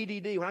Walmart. I'm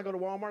ADD. When I go to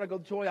Walmart, I go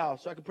to the toy aisle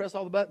so I can press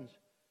all the buttons.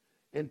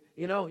 And,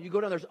 you know, you go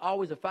down, there's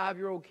always a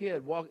 5-year-old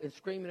kid walking and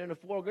screaming in the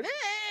floor, going,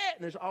 eh!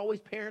 And there's always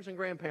parents and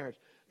grandparents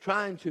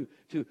trying to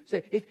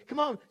say, come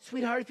on,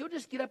 sweetheart, if you'll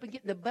just get up and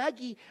get in the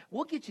buggy,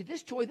 we'll get you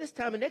this toy this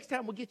time, and next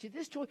time we'll get you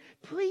this toy.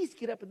 Please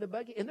get up in the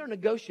buggy. And they're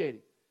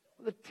negotiating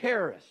with a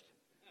terrorist.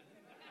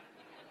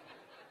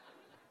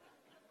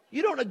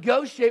 You don't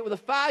negotiate with a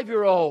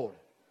 5-year-old.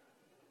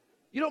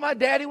 You know what my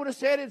daddy would have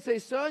said? He'd say,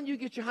 son, you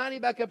get your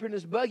hiney back up here in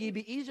this buggy. It'd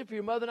be easier for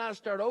your mother and I to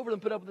start over than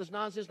put up with this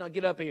nonsense. Now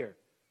get up here.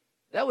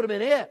 That would have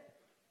been it.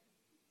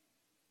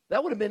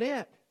 That would have been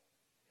it.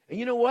 And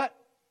you know what?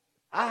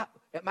 At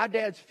my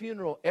dad's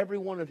funeral, every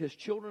one of his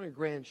children and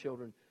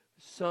grandchildren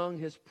sung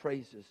his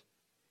praises.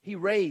 He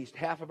raised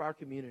half of our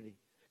community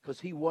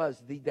because he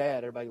was the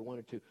dad everybody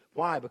wanted to.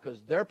 Why?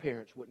 Because their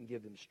parents wouldn't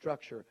give them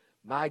structure.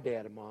 My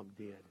dad and mom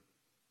did.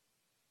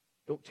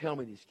 Don't tell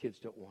me these kids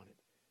don't want it.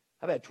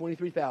 I've had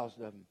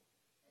 23,000 of them.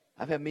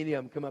 I've had many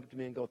of them come up to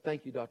me and go,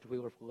 thank you, Dr.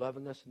 Wheeler, for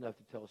loving us enough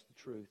to tell us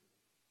the truth.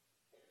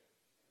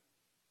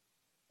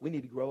 We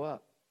need to grow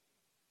up.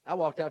 I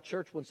walked out of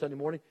church one Sunday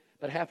morning,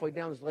 but halfway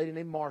down, this lady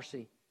named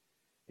Marcy.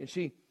 And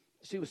she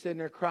was sitting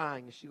there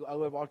crying. And I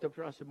walked up to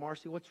her and I said,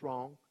 Marcy, what's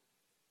wrong?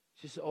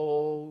 She said,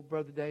 oh,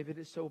 Brother David,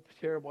 it's so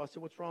terrible. I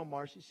said, what's wrong,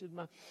 Marcy? She said,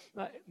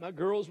 my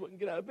girls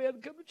wouldn't get out of bed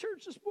and come to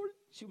church this morning.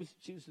 She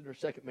was in her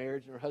second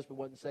marriage, and her husband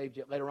wasn't saved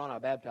yet. Later on, I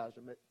baptized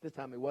him. This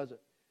time he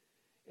wasn't.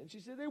 And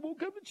she said, they won't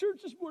come to church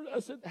this morning. I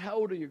said, how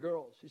old are your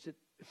girls? She said,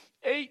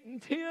 8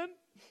 and 10.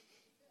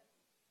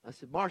 I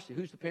said, Marcy,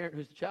 who's the parent,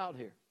 who's the child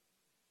here?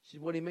 She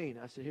said, what do you mean?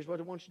 I said, here's what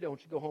I want you to do. I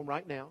want you to go home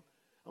right now.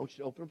 I want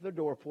you to open up their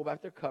door, pull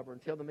back their cover,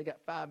 and tell them they got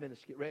 5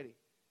 minutes to get ready.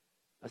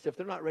 I said, if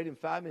they're not ready in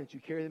 5 minutes, you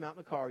carry them out in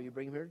the car, you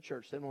bring them here to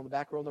church, send them on the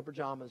back row in their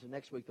pajamas, and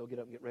next week they'll get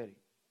up and get ready.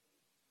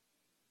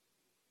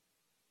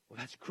 Well,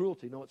 that's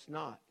cruelty. No, it's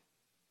not.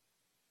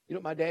 You know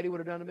what my daddy would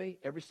have done to me?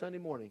 Every Sunday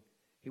morning,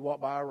 he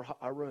walked by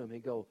our room.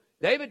 He'd go,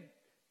 David,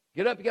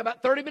 get up. You got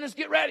about 30 minutes to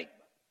get ready.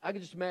 I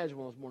could just imagine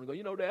one of those mornings go,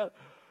 you know, Dad,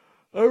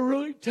 I'm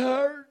really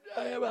tired.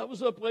 I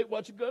was up late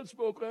watching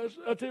Gunsmoke last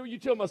night. I tell you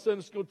tell my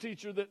Sunday school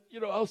teacher that, you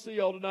know, I'll see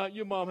y'all tonight.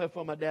 Your mom have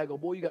fun. My dad go,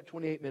 boy, you got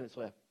 28 minutes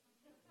left.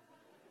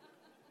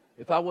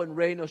 If I wasn't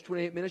ready in those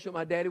 28 minutes, what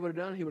my daddy would have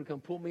done, he would have come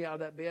pull me out of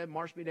that bed,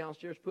 marched me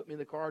downstairs, put me in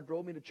the car,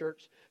 drove me to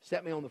church,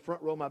 sat me on the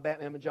front row of my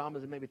Batman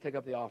pajamas, and maybe take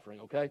up the offering,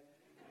 okay?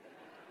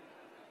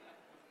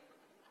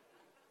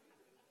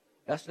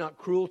 That's not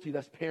cruelty,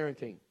 that's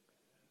parenting.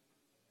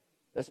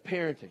 That's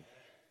parenting.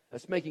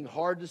 That's making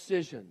hard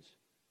decisions.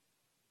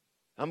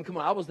 Come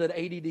on, I was that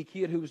ADD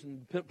kid who was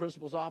in the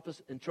principal's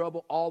office in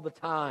trouble all the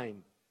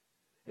time.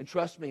 And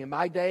trust me, in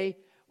my day,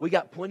 we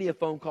got plenty of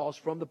phone calls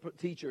from the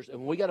teachers. And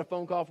when we got a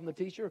phone call from the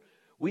teacher,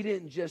 we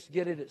didn't just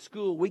get it at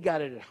school, we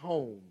got it at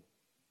home.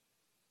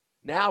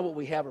 Now what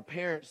we have are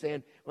parents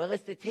saying, well,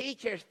 it's the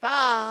teacher's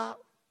fault.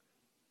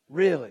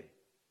 Really?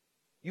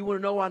 You want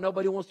to know why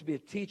nobody wants to be a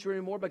teacher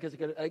anymore? Because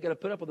they got to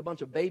put up with a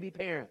bunch of baby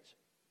parents.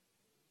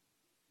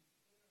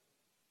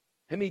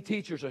 How many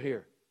teachers are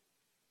here?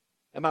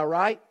 Am I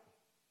right?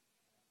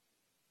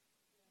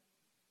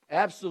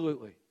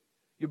 Absolutely.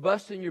 You're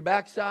busting your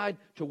backside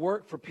to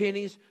work for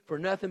pennies, for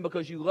nothing,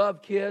 because you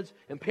love kids,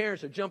 and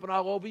parents are jumping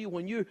all over you.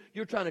 When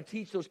you're trying to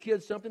teach those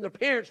kids something, their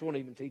parents won't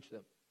even teach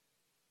them.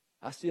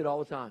 I see it all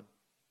the time.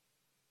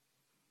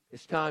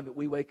 It's time that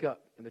we wake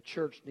up, and the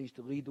church needs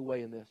to lead the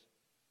way in this.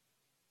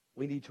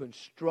 We need to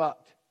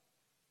instruct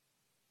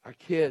our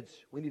kids.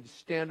 We need to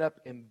stand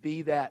up and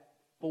be that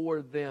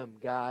for them,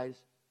 guys.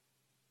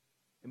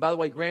 And by the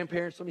way,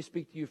 grandparents, let me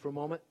speak to you for a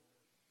moment.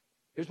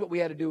 Here's what we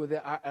had to do with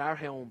our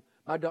home.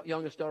 My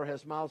youngest daughter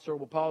has mild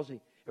cerebral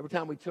palsy. Every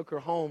time we took her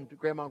home to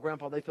Grandma and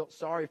Grandpa, they felt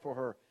sorry for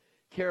her.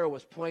 Kara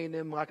was playing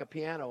them like a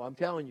piano. I'm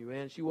telling you,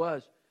 man, she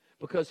was.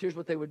 Because here's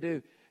what they would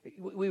do.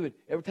 We would,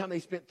 every time they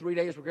spent 3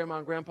 days with Grandma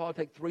and Grandpa, it'd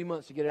take 3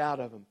 months to get it out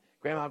of them.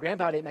 Grandma and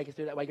Grandpa didn't make us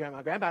do it that way. Grandma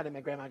and Grandpa didn't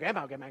make Grandma and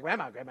Grandpa, Grandma and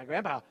Grandpa, Grandma and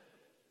Grandpa.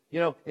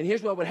 You know, and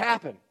here's what would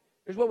happen.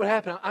 Here's what would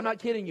happen. I'm not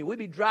kidding you. We'd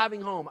be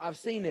driving home. I've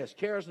seen this.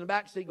 Kara's in the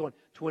back seat going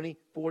 20,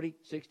 40,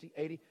 60,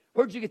 80.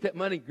 Where'd you get that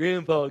money?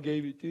 Grandpa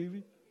gave it to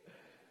me.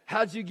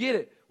 How'd you get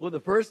it? Well,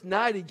 the first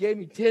night he gave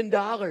me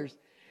 $10.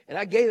 And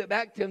I gave it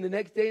back to him the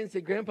next day and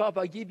said, Grandpa, if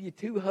I give you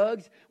 2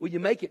 hugs, will you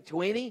make it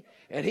 20?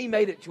 And he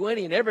made it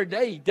 20. And every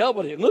day he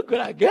doubled it. And look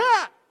what I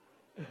got.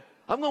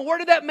 I'm going, where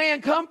did that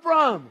man come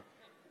from?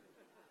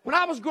 When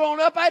I was growing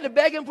up, I had to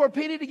beg him for a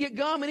penny to get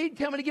gum. And he'd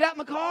tell me to get out in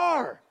the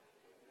car.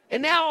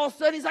 And now all of a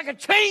sudden he's like a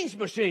change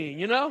machine,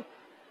 you know.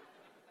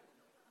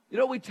 You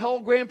know what we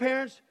told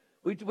grandparents?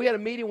 We had a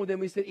meeting with them.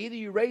 We said, either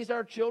you raise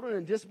our children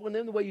and discipline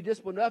them the way you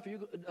discipline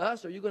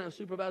us, or you're going to have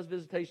supervised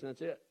visitation.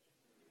 That's it.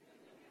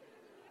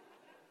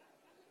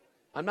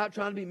 I'm not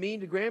trying to be mean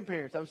to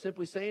grandparents. I'm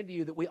simply saying to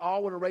you that we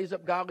all want to raise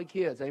up godly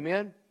kids.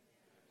 Amen?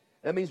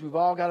 That means we've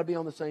all got to be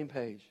on the same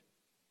page.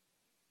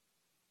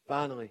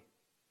 Finally,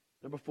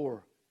 number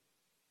 4,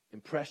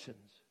 impressions.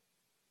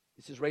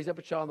 It says, raise up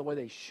a child in the way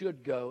they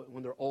should go.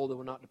 When they're old, they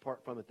will not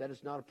depart from it. That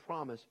is not a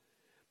promise,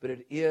 but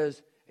it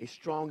is a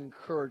strong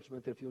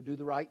encouragement that if you'll do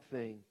the right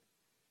thing,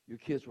 your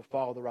kids will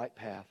follow the right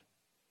path.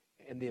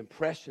 And the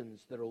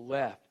impressions that are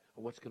left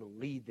are what's going to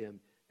lead them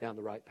down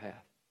the right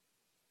path.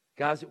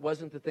 Guys, it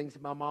wasn't the things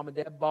that my mom and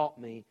dad bought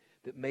me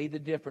that made the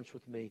difference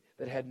with me,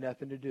 that had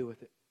nothing to do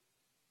with it.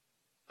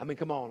 I mean,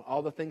 come on.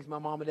 All the things my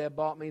mom and dad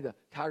bought me, the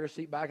Tiger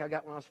seat bike I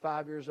got when I was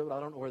 5 years old, I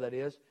don't know where that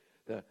is.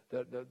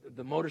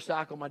 The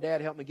motorcycle my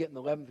dad helped me get in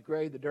the 11th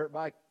grade, the dirt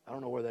bike, I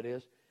don't know where that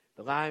is.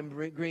 The lime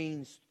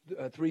green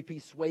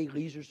 3-piece suede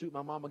leisure suit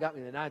my mama got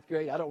me in the 9th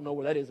grade, I don't know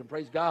where that is, and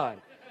praise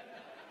God.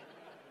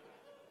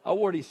 I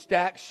wore these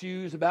stacked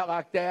shoes about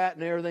like that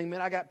and everything.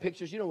 Man, I got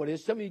pictures. You know what it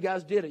is. Some of you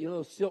guys did it. You know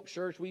those silk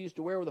shirts we used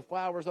to wear with the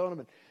flowers on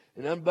them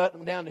and unbutton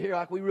them down to here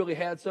like we really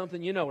had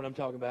something? You know what I'm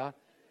talking about.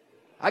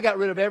 I got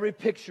rid of every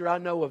picture I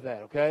know of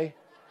that, okay?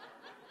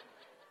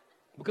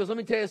 Because let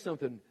me tell you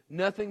something.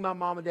 Nothing my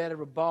mom and dad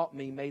ever bought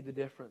me made the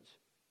difference.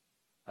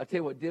 I'll tell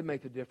you what did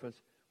make the difference.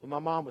 When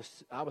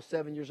I was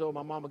 7 years old,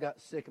 my mama got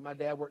sick, and my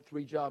dad worked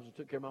 3 jobs and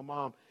took care of my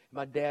mom.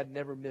 My dad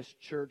never missed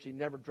church. He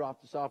never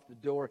dropped us off the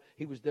door.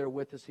 He was there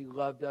with us. He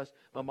loved us.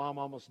 My mom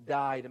almost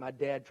died, and my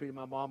dad treated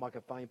my mom like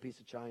a fine piece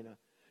of china,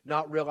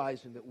 not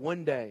realizing that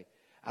one day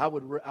I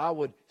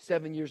would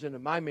 7 years into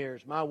my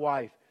marriage, my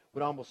wife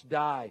would almost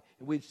die,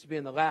 and we'd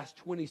spend the last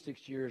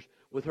 26 years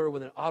with her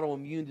with an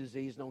autoimmune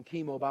disease and on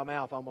chemo by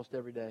mouth almost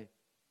every day.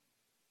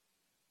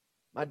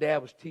 My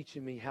dad was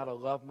teaching me how to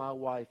love my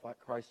wife like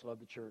Christ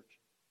loved the church.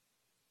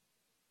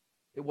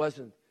 It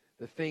wasn't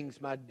the things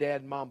my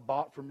dad and mom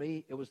bought for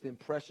me. It was the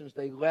impressions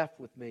they left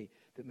with me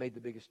that made the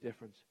biggest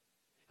difference.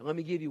 And let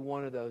me give you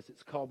one of those.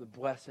 It's called the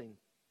blessing.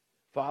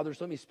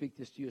 Fathers, let me speak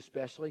this to you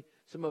especially.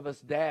 Some of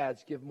us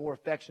dads give more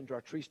affection to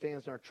our tree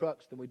stands and our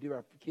trucks than we do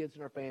our kids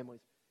and our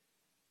families.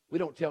 We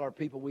don't tell our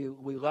people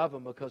we love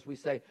them because we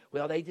say,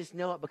 well, they just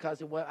know it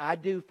because of what I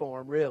do for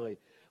them, really.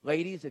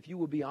 Ladies, if you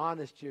would be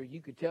honest here,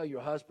 you could tell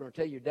your husband or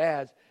tell your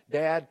Dad,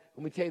 let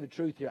me tell you the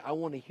truth here. I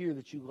want to hear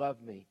that you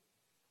love me.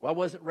 Well, I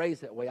wasn't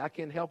raised that way. I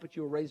can't help it.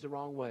 You were raised the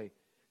wrong way.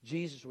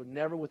 Jesus would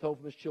never withhold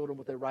from his children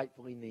what they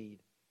rightfully need.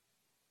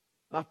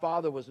 My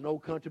father was an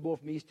old country boy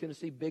from East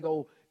Tennessee, big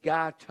old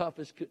guy, tough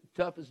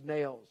as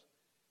nails.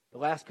 The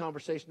last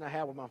conversation I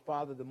had with my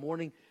father, the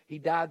morning he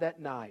died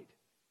that night,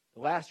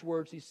 the last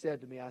words he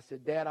said to me, I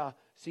said, Dad, I'll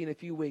see you in a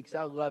few weeks.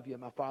 I love you.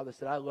 And my father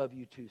said, I love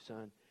you too,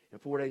 son.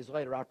 And 4 days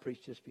later, I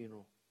preached his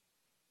funeral.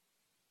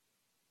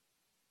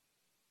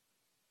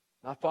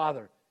 My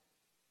father,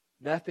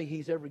 nothing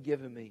he's ever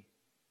given me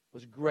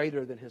was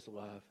greater than his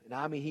love. And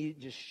I mean, he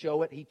didn't just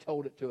show it. He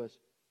told it to us.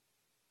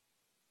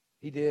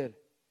 He did.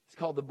 It's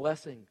called the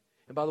blessing.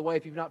 And by the way,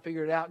 if you've not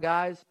figured it out,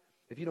 guys,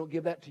 if you don't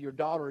give that to your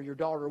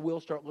daughter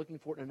will start looking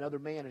for it in another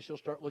man, and she'll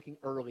start looking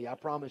early. I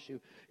promise you.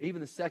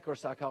 Even the secular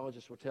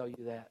psychologists will tell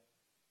you that.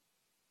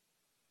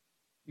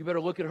 You better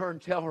look at her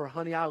and tell her,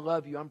 honey, I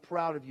love you. I'm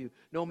proud of you.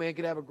 No man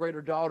could have a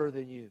greater daughter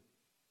than you.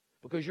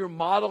 Because you're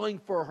modeling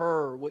for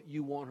her what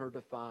you want her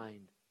to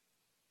find.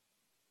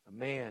 A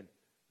man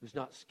who's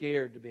not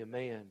scared to be a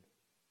man.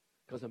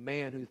 Because a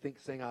man who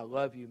thinks saying I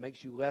love you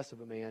makes you less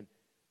of a man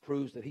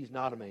proves that he's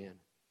not a man.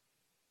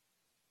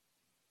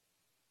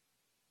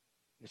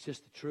 It's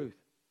just the truth.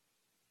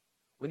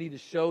 We need to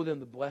show them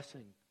the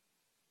blessing.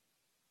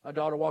 My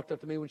daughter walked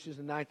up to me when she was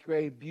in ninth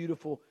grade,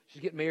 beautiful.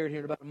 She's getting married here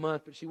in about a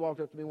month, but she walked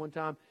up to me one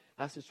time.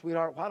 I said,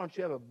 sweetheart, why don't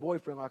you have a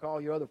boyfriend like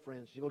all your other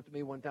friends? She looked at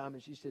me one time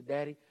and she said,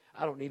 Daddy,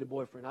 I don't need a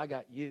boyfriend. I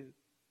got you.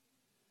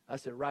 I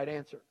said, right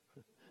answer.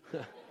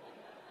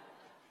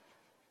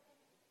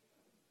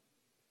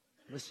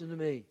 Listen to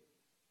me.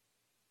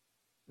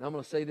 And I'm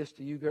going to say this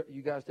to you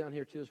guys down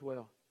here too as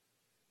well.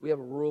 We have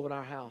a rule in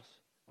our house.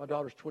 My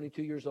daughter's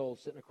 22 years old,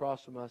 sitting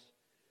across from us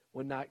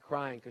one night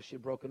crying because she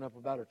had broken up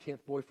about her 10th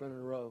boyfriend in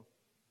a row.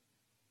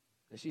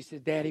 And she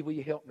said, Daddy, will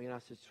you help me? And I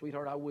said,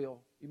 sweetheart, I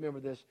will. You remember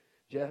this,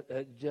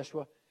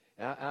 Joshua?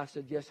 And I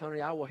said, yes,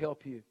 honey, I will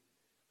help you.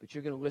 But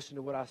you're going to listen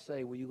to what I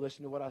say. Will you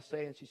listen to what I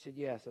say? And she said,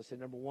 yes. I said,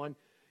 number one,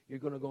 you're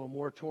going to go on a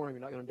moratorium.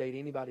 You're not going to date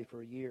anybody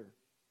for a year.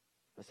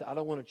 I said, I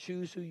don't want to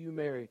choose who you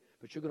marry,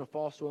 but you're going to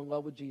fall so in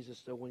love with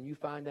Jesus. So when you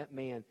find that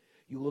man,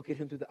 you look at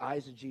him through the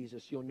eyes of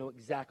Jesus. You'll know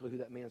exactly who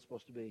that man's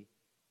supposed to be.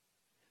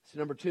 So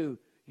number two,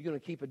 you're going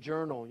to keep a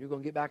journal. You're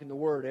going to get back in the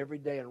Word every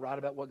day and write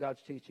about what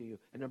God's teaching you.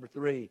 And number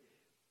three,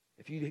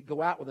 if you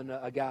go out with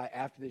a guy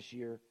after this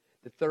year,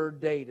 the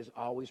third date is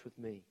always with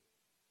me.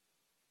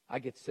 I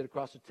get to sit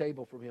across the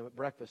table from him at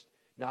breakfast.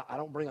 Now, I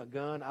don't bring a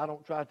gun. I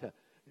don't try to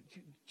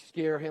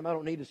scare him. I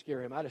don't need to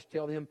scare him. I just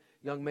tell him,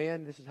 young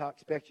man, this is how I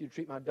expect you to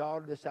treat my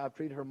daughter. This is how I've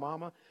treated her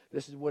mama.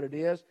 This is what it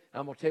is. And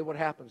I'm going to tell you what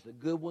happens. The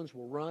good ones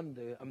will run.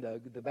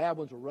 The bad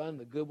ones will run.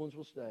 The good ones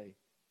will stay.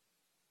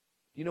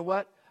 You know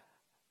what?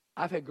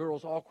 I've had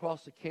girls all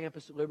across the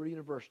campus at Liberty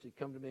University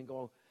come to me and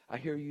go, I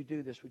hear you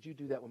do this. Would you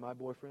do that with my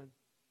boyfriend?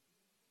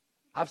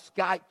 I've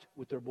Skyped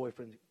with their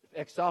boyfriends.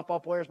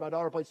 Ex-softball players, my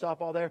daughter played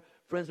softball there.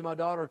 Friends of my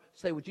daughter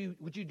say, would you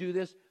do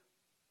this?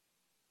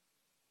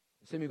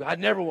 Some of you go, I'd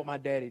never want my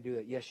daddy to do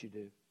that. Yes, you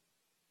do.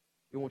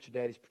 You want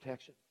your daddy's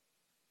protection.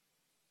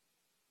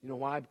 You know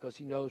why? Because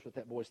he knows what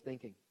that boy's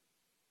thinking.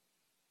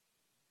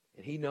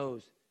 And he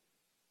knows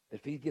that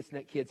if he gets in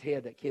that kid's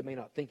head, that kid may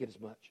not think it as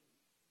much.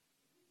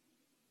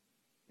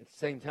 At the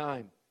same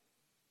time,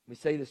 let me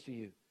say this to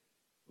you.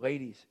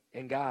 Ladies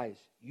and guys,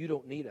 you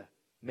don't need a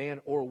man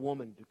or a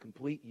woman to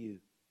complete you.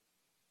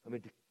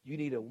 You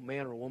need a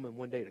man or a woman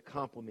one day to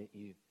complement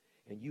you.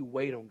 And you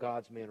wait on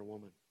God's man or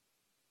woman.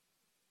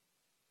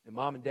 And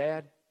mom and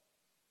dad,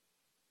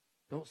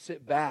 don't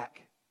sit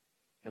back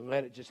and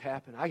let it just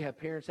happen. I have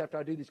parents after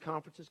I do these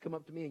conferences come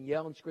up to me and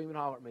yell and scream and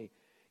holler at me.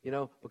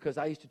 Because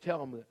I used to tell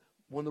them that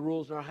one of the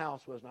rules in our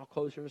house was, and I'll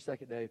close here in a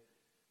second, Dave.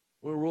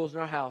 One of the rules in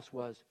our house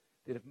was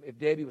that if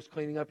Debbie was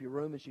cleaning up your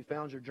room and she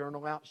found your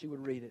journal out, she would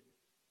read it.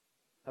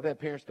 I've had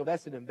parents go,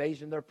 that's an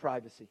invasion of their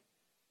privacy.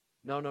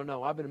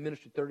 No. I've been in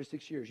ministry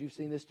 36 years. You've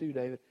seen this too,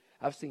 David.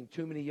 I've seen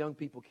too many young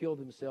people kill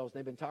themselves.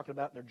 They've been talking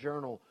about it in their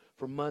journal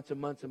for months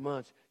and months and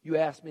months. You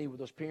ask me, would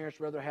those parents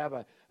rather have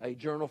a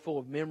journal full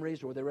of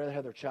memories or would they rather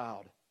have their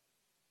child?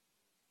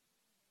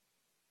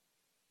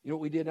 You know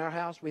what we did in our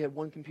house? We had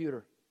one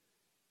computer.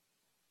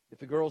 If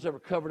the girls ever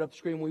covered up the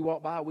screen when we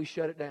walked by, we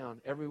shut it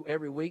down.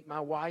 Every week,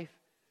 my wife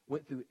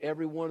went through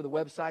every one of the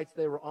websites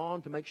they were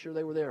on to make sure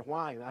they were there.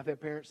 Why? I've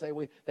had parents say,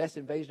 well, that's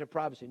invasion of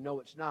privacy. No,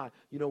 it's not.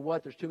 You know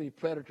what? There's too many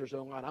predators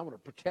online. I want to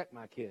protect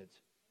my kids.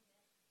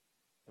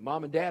 And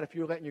mom and dad, if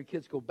you're letting your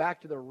kids go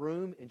back to their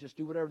room and just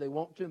do whatever they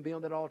want to and be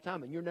on that all the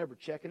time and you're never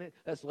checking it,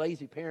 that's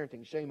lazy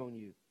parenting. Shame on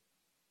you.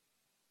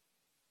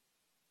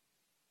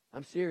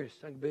 I'm serious.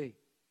 I can be.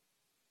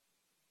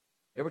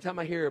 Every time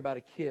I hear about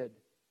a kid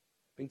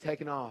being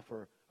taken off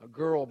or a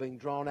girl being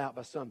drawn out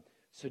by some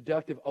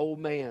seductive old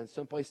man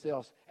someplace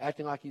else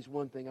acting like he's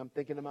one thing, I'm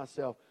thinking to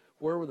myself,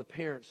 where were the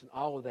parents and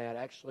all of that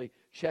actually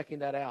checking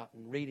that out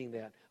and reading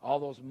that all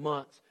those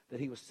months that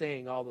he was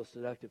saying all those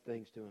seductive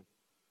things to him?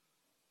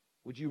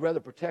 Would you rather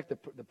protect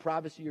the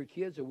privacy of your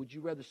kids, or would you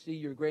rather see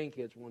your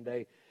grandkids one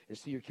day and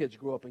see your kids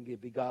grow up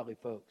and be godly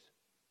folks?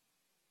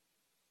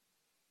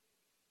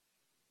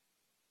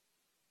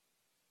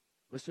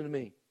 Listen to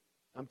me.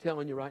 I'm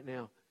telling you right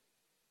now,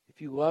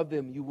 if you love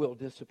them, you will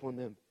discipline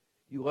them.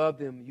 You love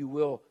them, you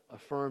will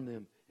affirm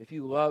them. If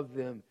you love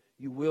them,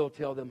 you will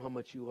tell them how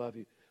much you love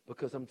you.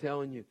 Because I'm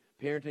telling you,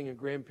 parenting and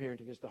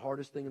grandparenting is the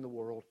hardest thing in the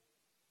world,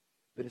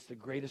 but it's the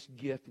greatest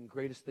gift and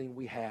greatest thing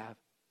we have.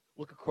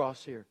 Look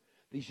across here.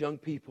 These young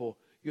people,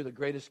 you're the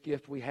greatest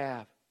gift we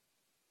have.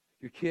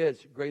 Your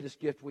kids, greatest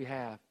gift we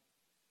have.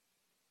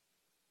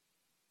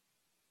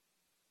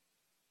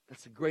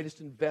 That's the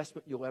greatest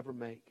investment you'll ever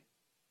make.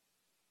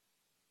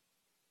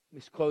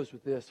 Let me close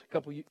with this.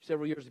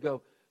 Several years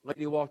ago, a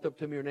lady walked up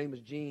to me. Her name was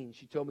Jean.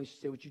 She told me, she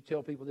said, would you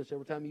tell people this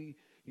every time you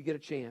get a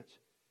chance?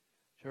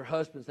 Her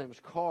husband's name was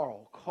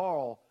Carl.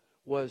 Carl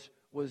was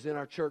in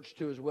our church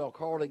too as well.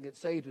 Carl didn't get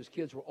saved. His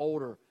kids were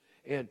older.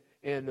 And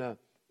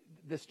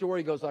the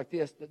story goes like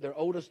this. That their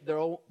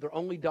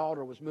only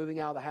daughter was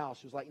moving out of the house.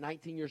 She was like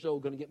 19 years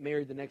old, going to get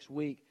married the next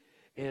week.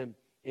 And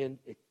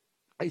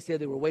they said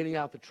they were waiting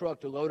out the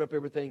truck to load up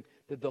everything,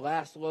 the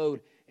last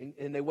load.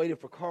 And they waited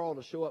for Carl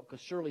to show up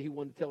because surely he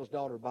wanted to tell his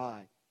daughter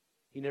bye.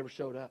 He never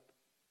showed up.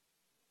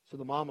 So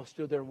the mama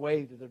stood there and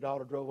waved as their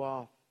daughter drove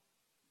off.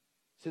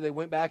 So they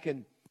went back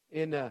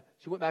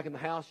she went back in the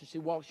house. And she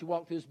walked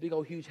through this big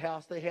old huge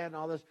house they had and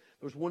all this.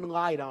 There was one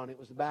light on it. It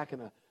was the back in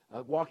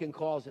a walk-in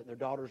closet in their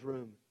daughter's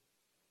room.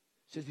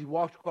 Says he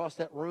walked across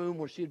that room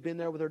where she had been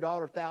there with her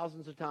daughter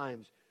thousands of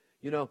times,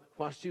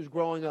 while she was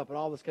growing up and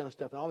all this kind of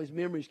stuff. And all these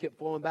memories kept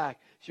flowing back.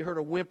 She heard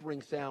a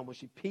whimpering sound when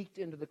she peeked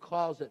into the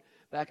closet.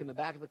 Back in the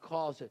back of the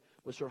closet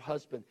was her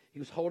husband. He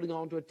was holding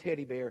on to a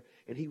teddy bear,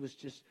 and he was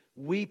just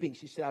weeping.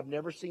 She said, I've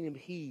never seen him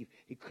heave.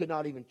 He could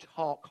not even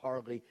talk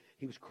hardly.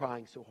 He was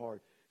crying so hard.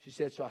 She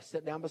said, so I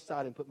sat down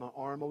beside him, put my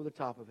arm over the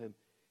top of him,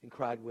 and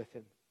cried with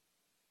him.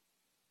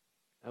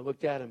 I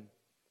looked at him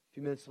a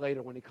few minutes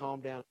later when he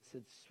calmed down and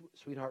said,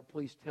 sweetheart,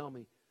 please tell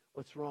me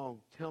what's wrong.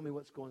 Tell me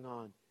what's going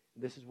on.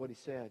 And this is what he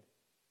said.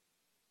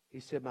 He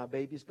said, my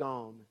baby's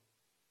gone,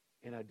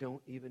 and I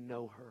don't even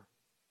know her.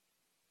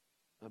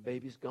 My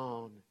baby's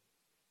gone,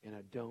 and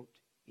I don't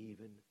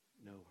even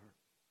know her.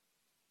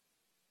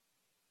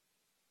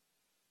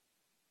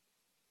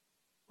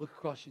 Look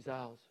across these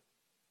aisles.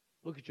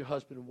 Look at your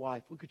husband and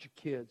wife. Look at your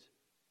kids.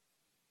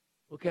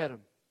 Look at them.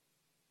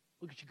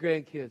 Look at your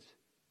grandkids.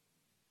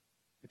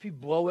 If you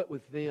blow it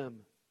with them,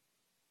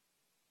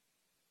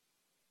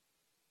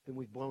 then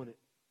we've blown it.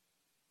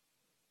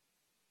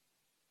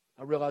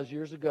 I realized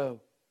years ago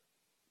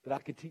that I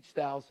could teach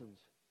thousands,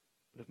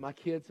 but if my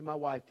kids and my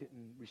wife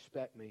didn't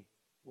respect me,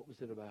 what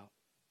was it about?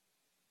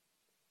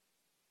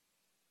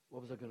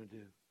 What was I going to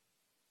do?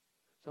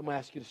 So I'm going to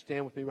ask you to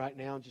stand with me right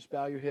now and just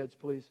bow your heads,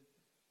 please.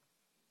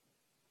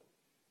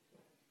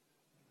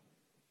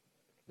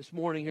 This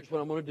morning, here's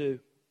what I'm going to do.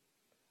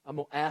 I'm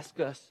going to ask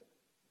us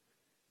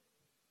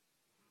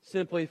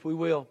simply, if we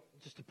will,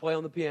 just to play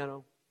on the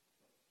piano.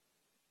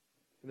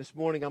 And this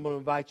morning, I'm going to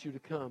invite you to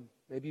come.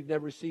 Maybe you've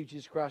never received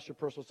Jesus Christ, your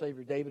personal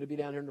Savior. David will be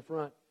down here in the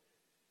front.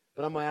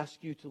 But I'm going to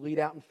ask you to lead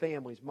out in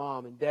families,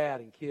 mom and dad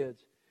and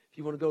kids. If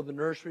you want to go to the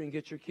nursery and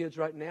get your kids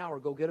right now, or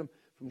go get them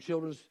from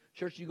Children's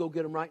Church, you go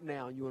get them right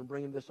now. And you want to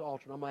bring them to this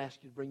altar. And I'm going to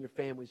ask you to bring your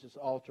families to this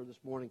altar this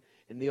morning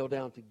and kneel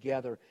down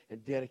together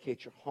and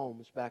dedicate your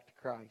homes back to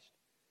Christ.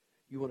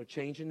 You want to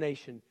change a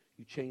nation,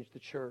 you change the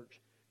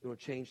church. You want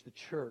to change the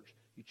church,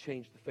 you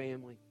change the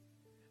family.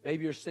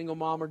 Maybe you're a single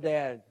mom or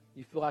dad.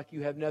 You feel like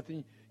you have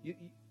nothing.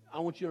 I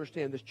want you to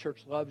understand this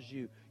church loves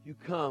you. You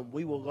come.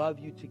 We will love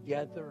you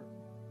together.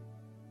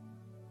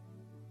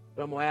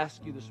 But I'm going to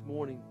ask you this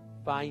morning,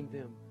 find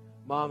them.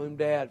 Mom and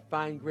dad,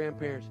 find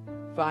grandparents.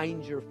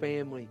 Find your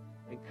family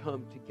and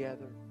come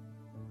together.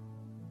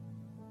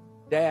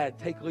 Dad,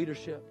 take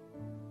leadership.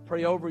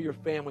 Pray over your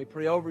family.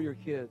 Pray over your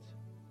kids.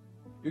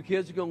 Your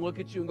kids are going to look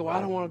at you and go,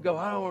 I don't want to go.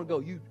 I don't want to go.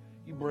 You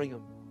bring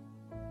them.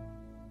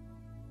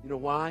 You know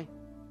why?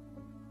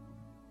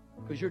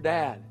 Because you're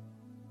dad.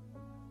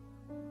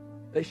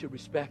 They should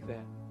respect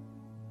that.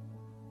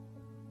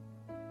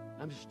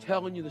 I'm just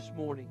telling you this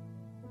morning,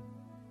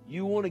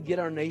 you want to get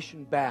our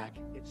nation back,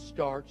 it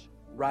starts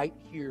right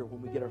here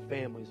when we get our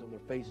families on their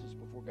faces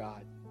before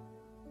God.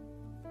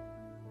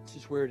 This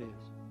is where it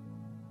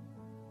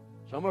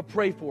is. So I'm going to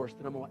pray for us,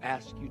 then I'm going to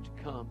ask you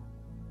to come.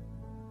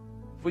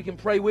 If we can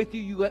pray with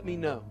you, you let me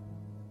know.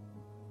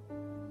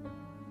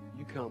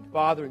 You come.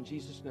 Father, in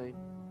Jesus' name,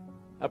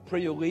 I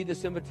pray you'll lead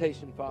this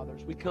invitation, Father.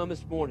 As we come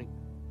this morning,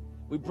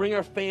 we bring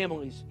our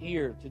families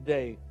here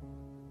today.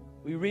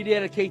 We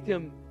rededicate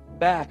them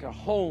back, our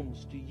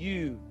homes, to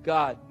you.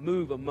 God,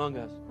 move among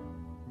us.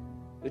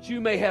 That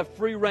you may have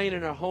free reign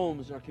in our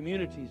homes and our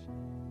communities,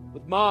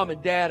 with mom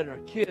and dad and our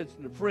kids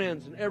and the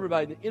friends and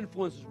everybody, the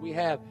influences we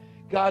have.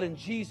 God, in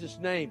Jesus'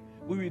 name,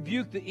 we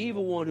rebuke the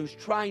evil one who's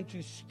trying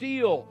to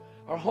steal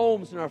our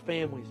homes and our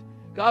families.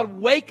 God,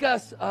 wake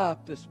us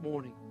up this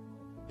morning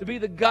to be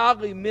the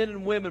godly men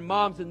and women,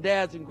 moms and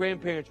dads and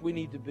grandparents we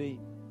need to be.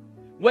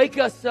 Wake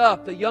us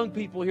up, the young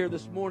people here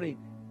this morning,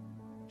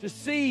 to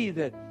see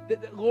that,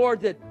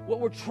 Lord, that what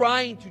we're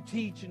trying to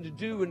teach and to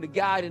do and to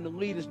guide and to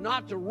lead is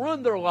not to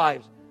ruin their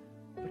lives,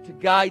 but to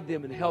guide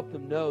them and help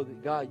them know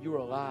that, God, you're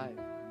alive.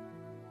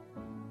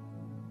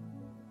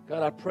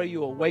 God, I pray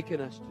you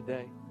awaken us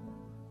today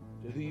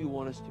to who you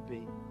want us to be.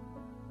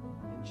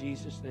 In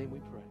Jesus' name we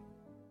pray.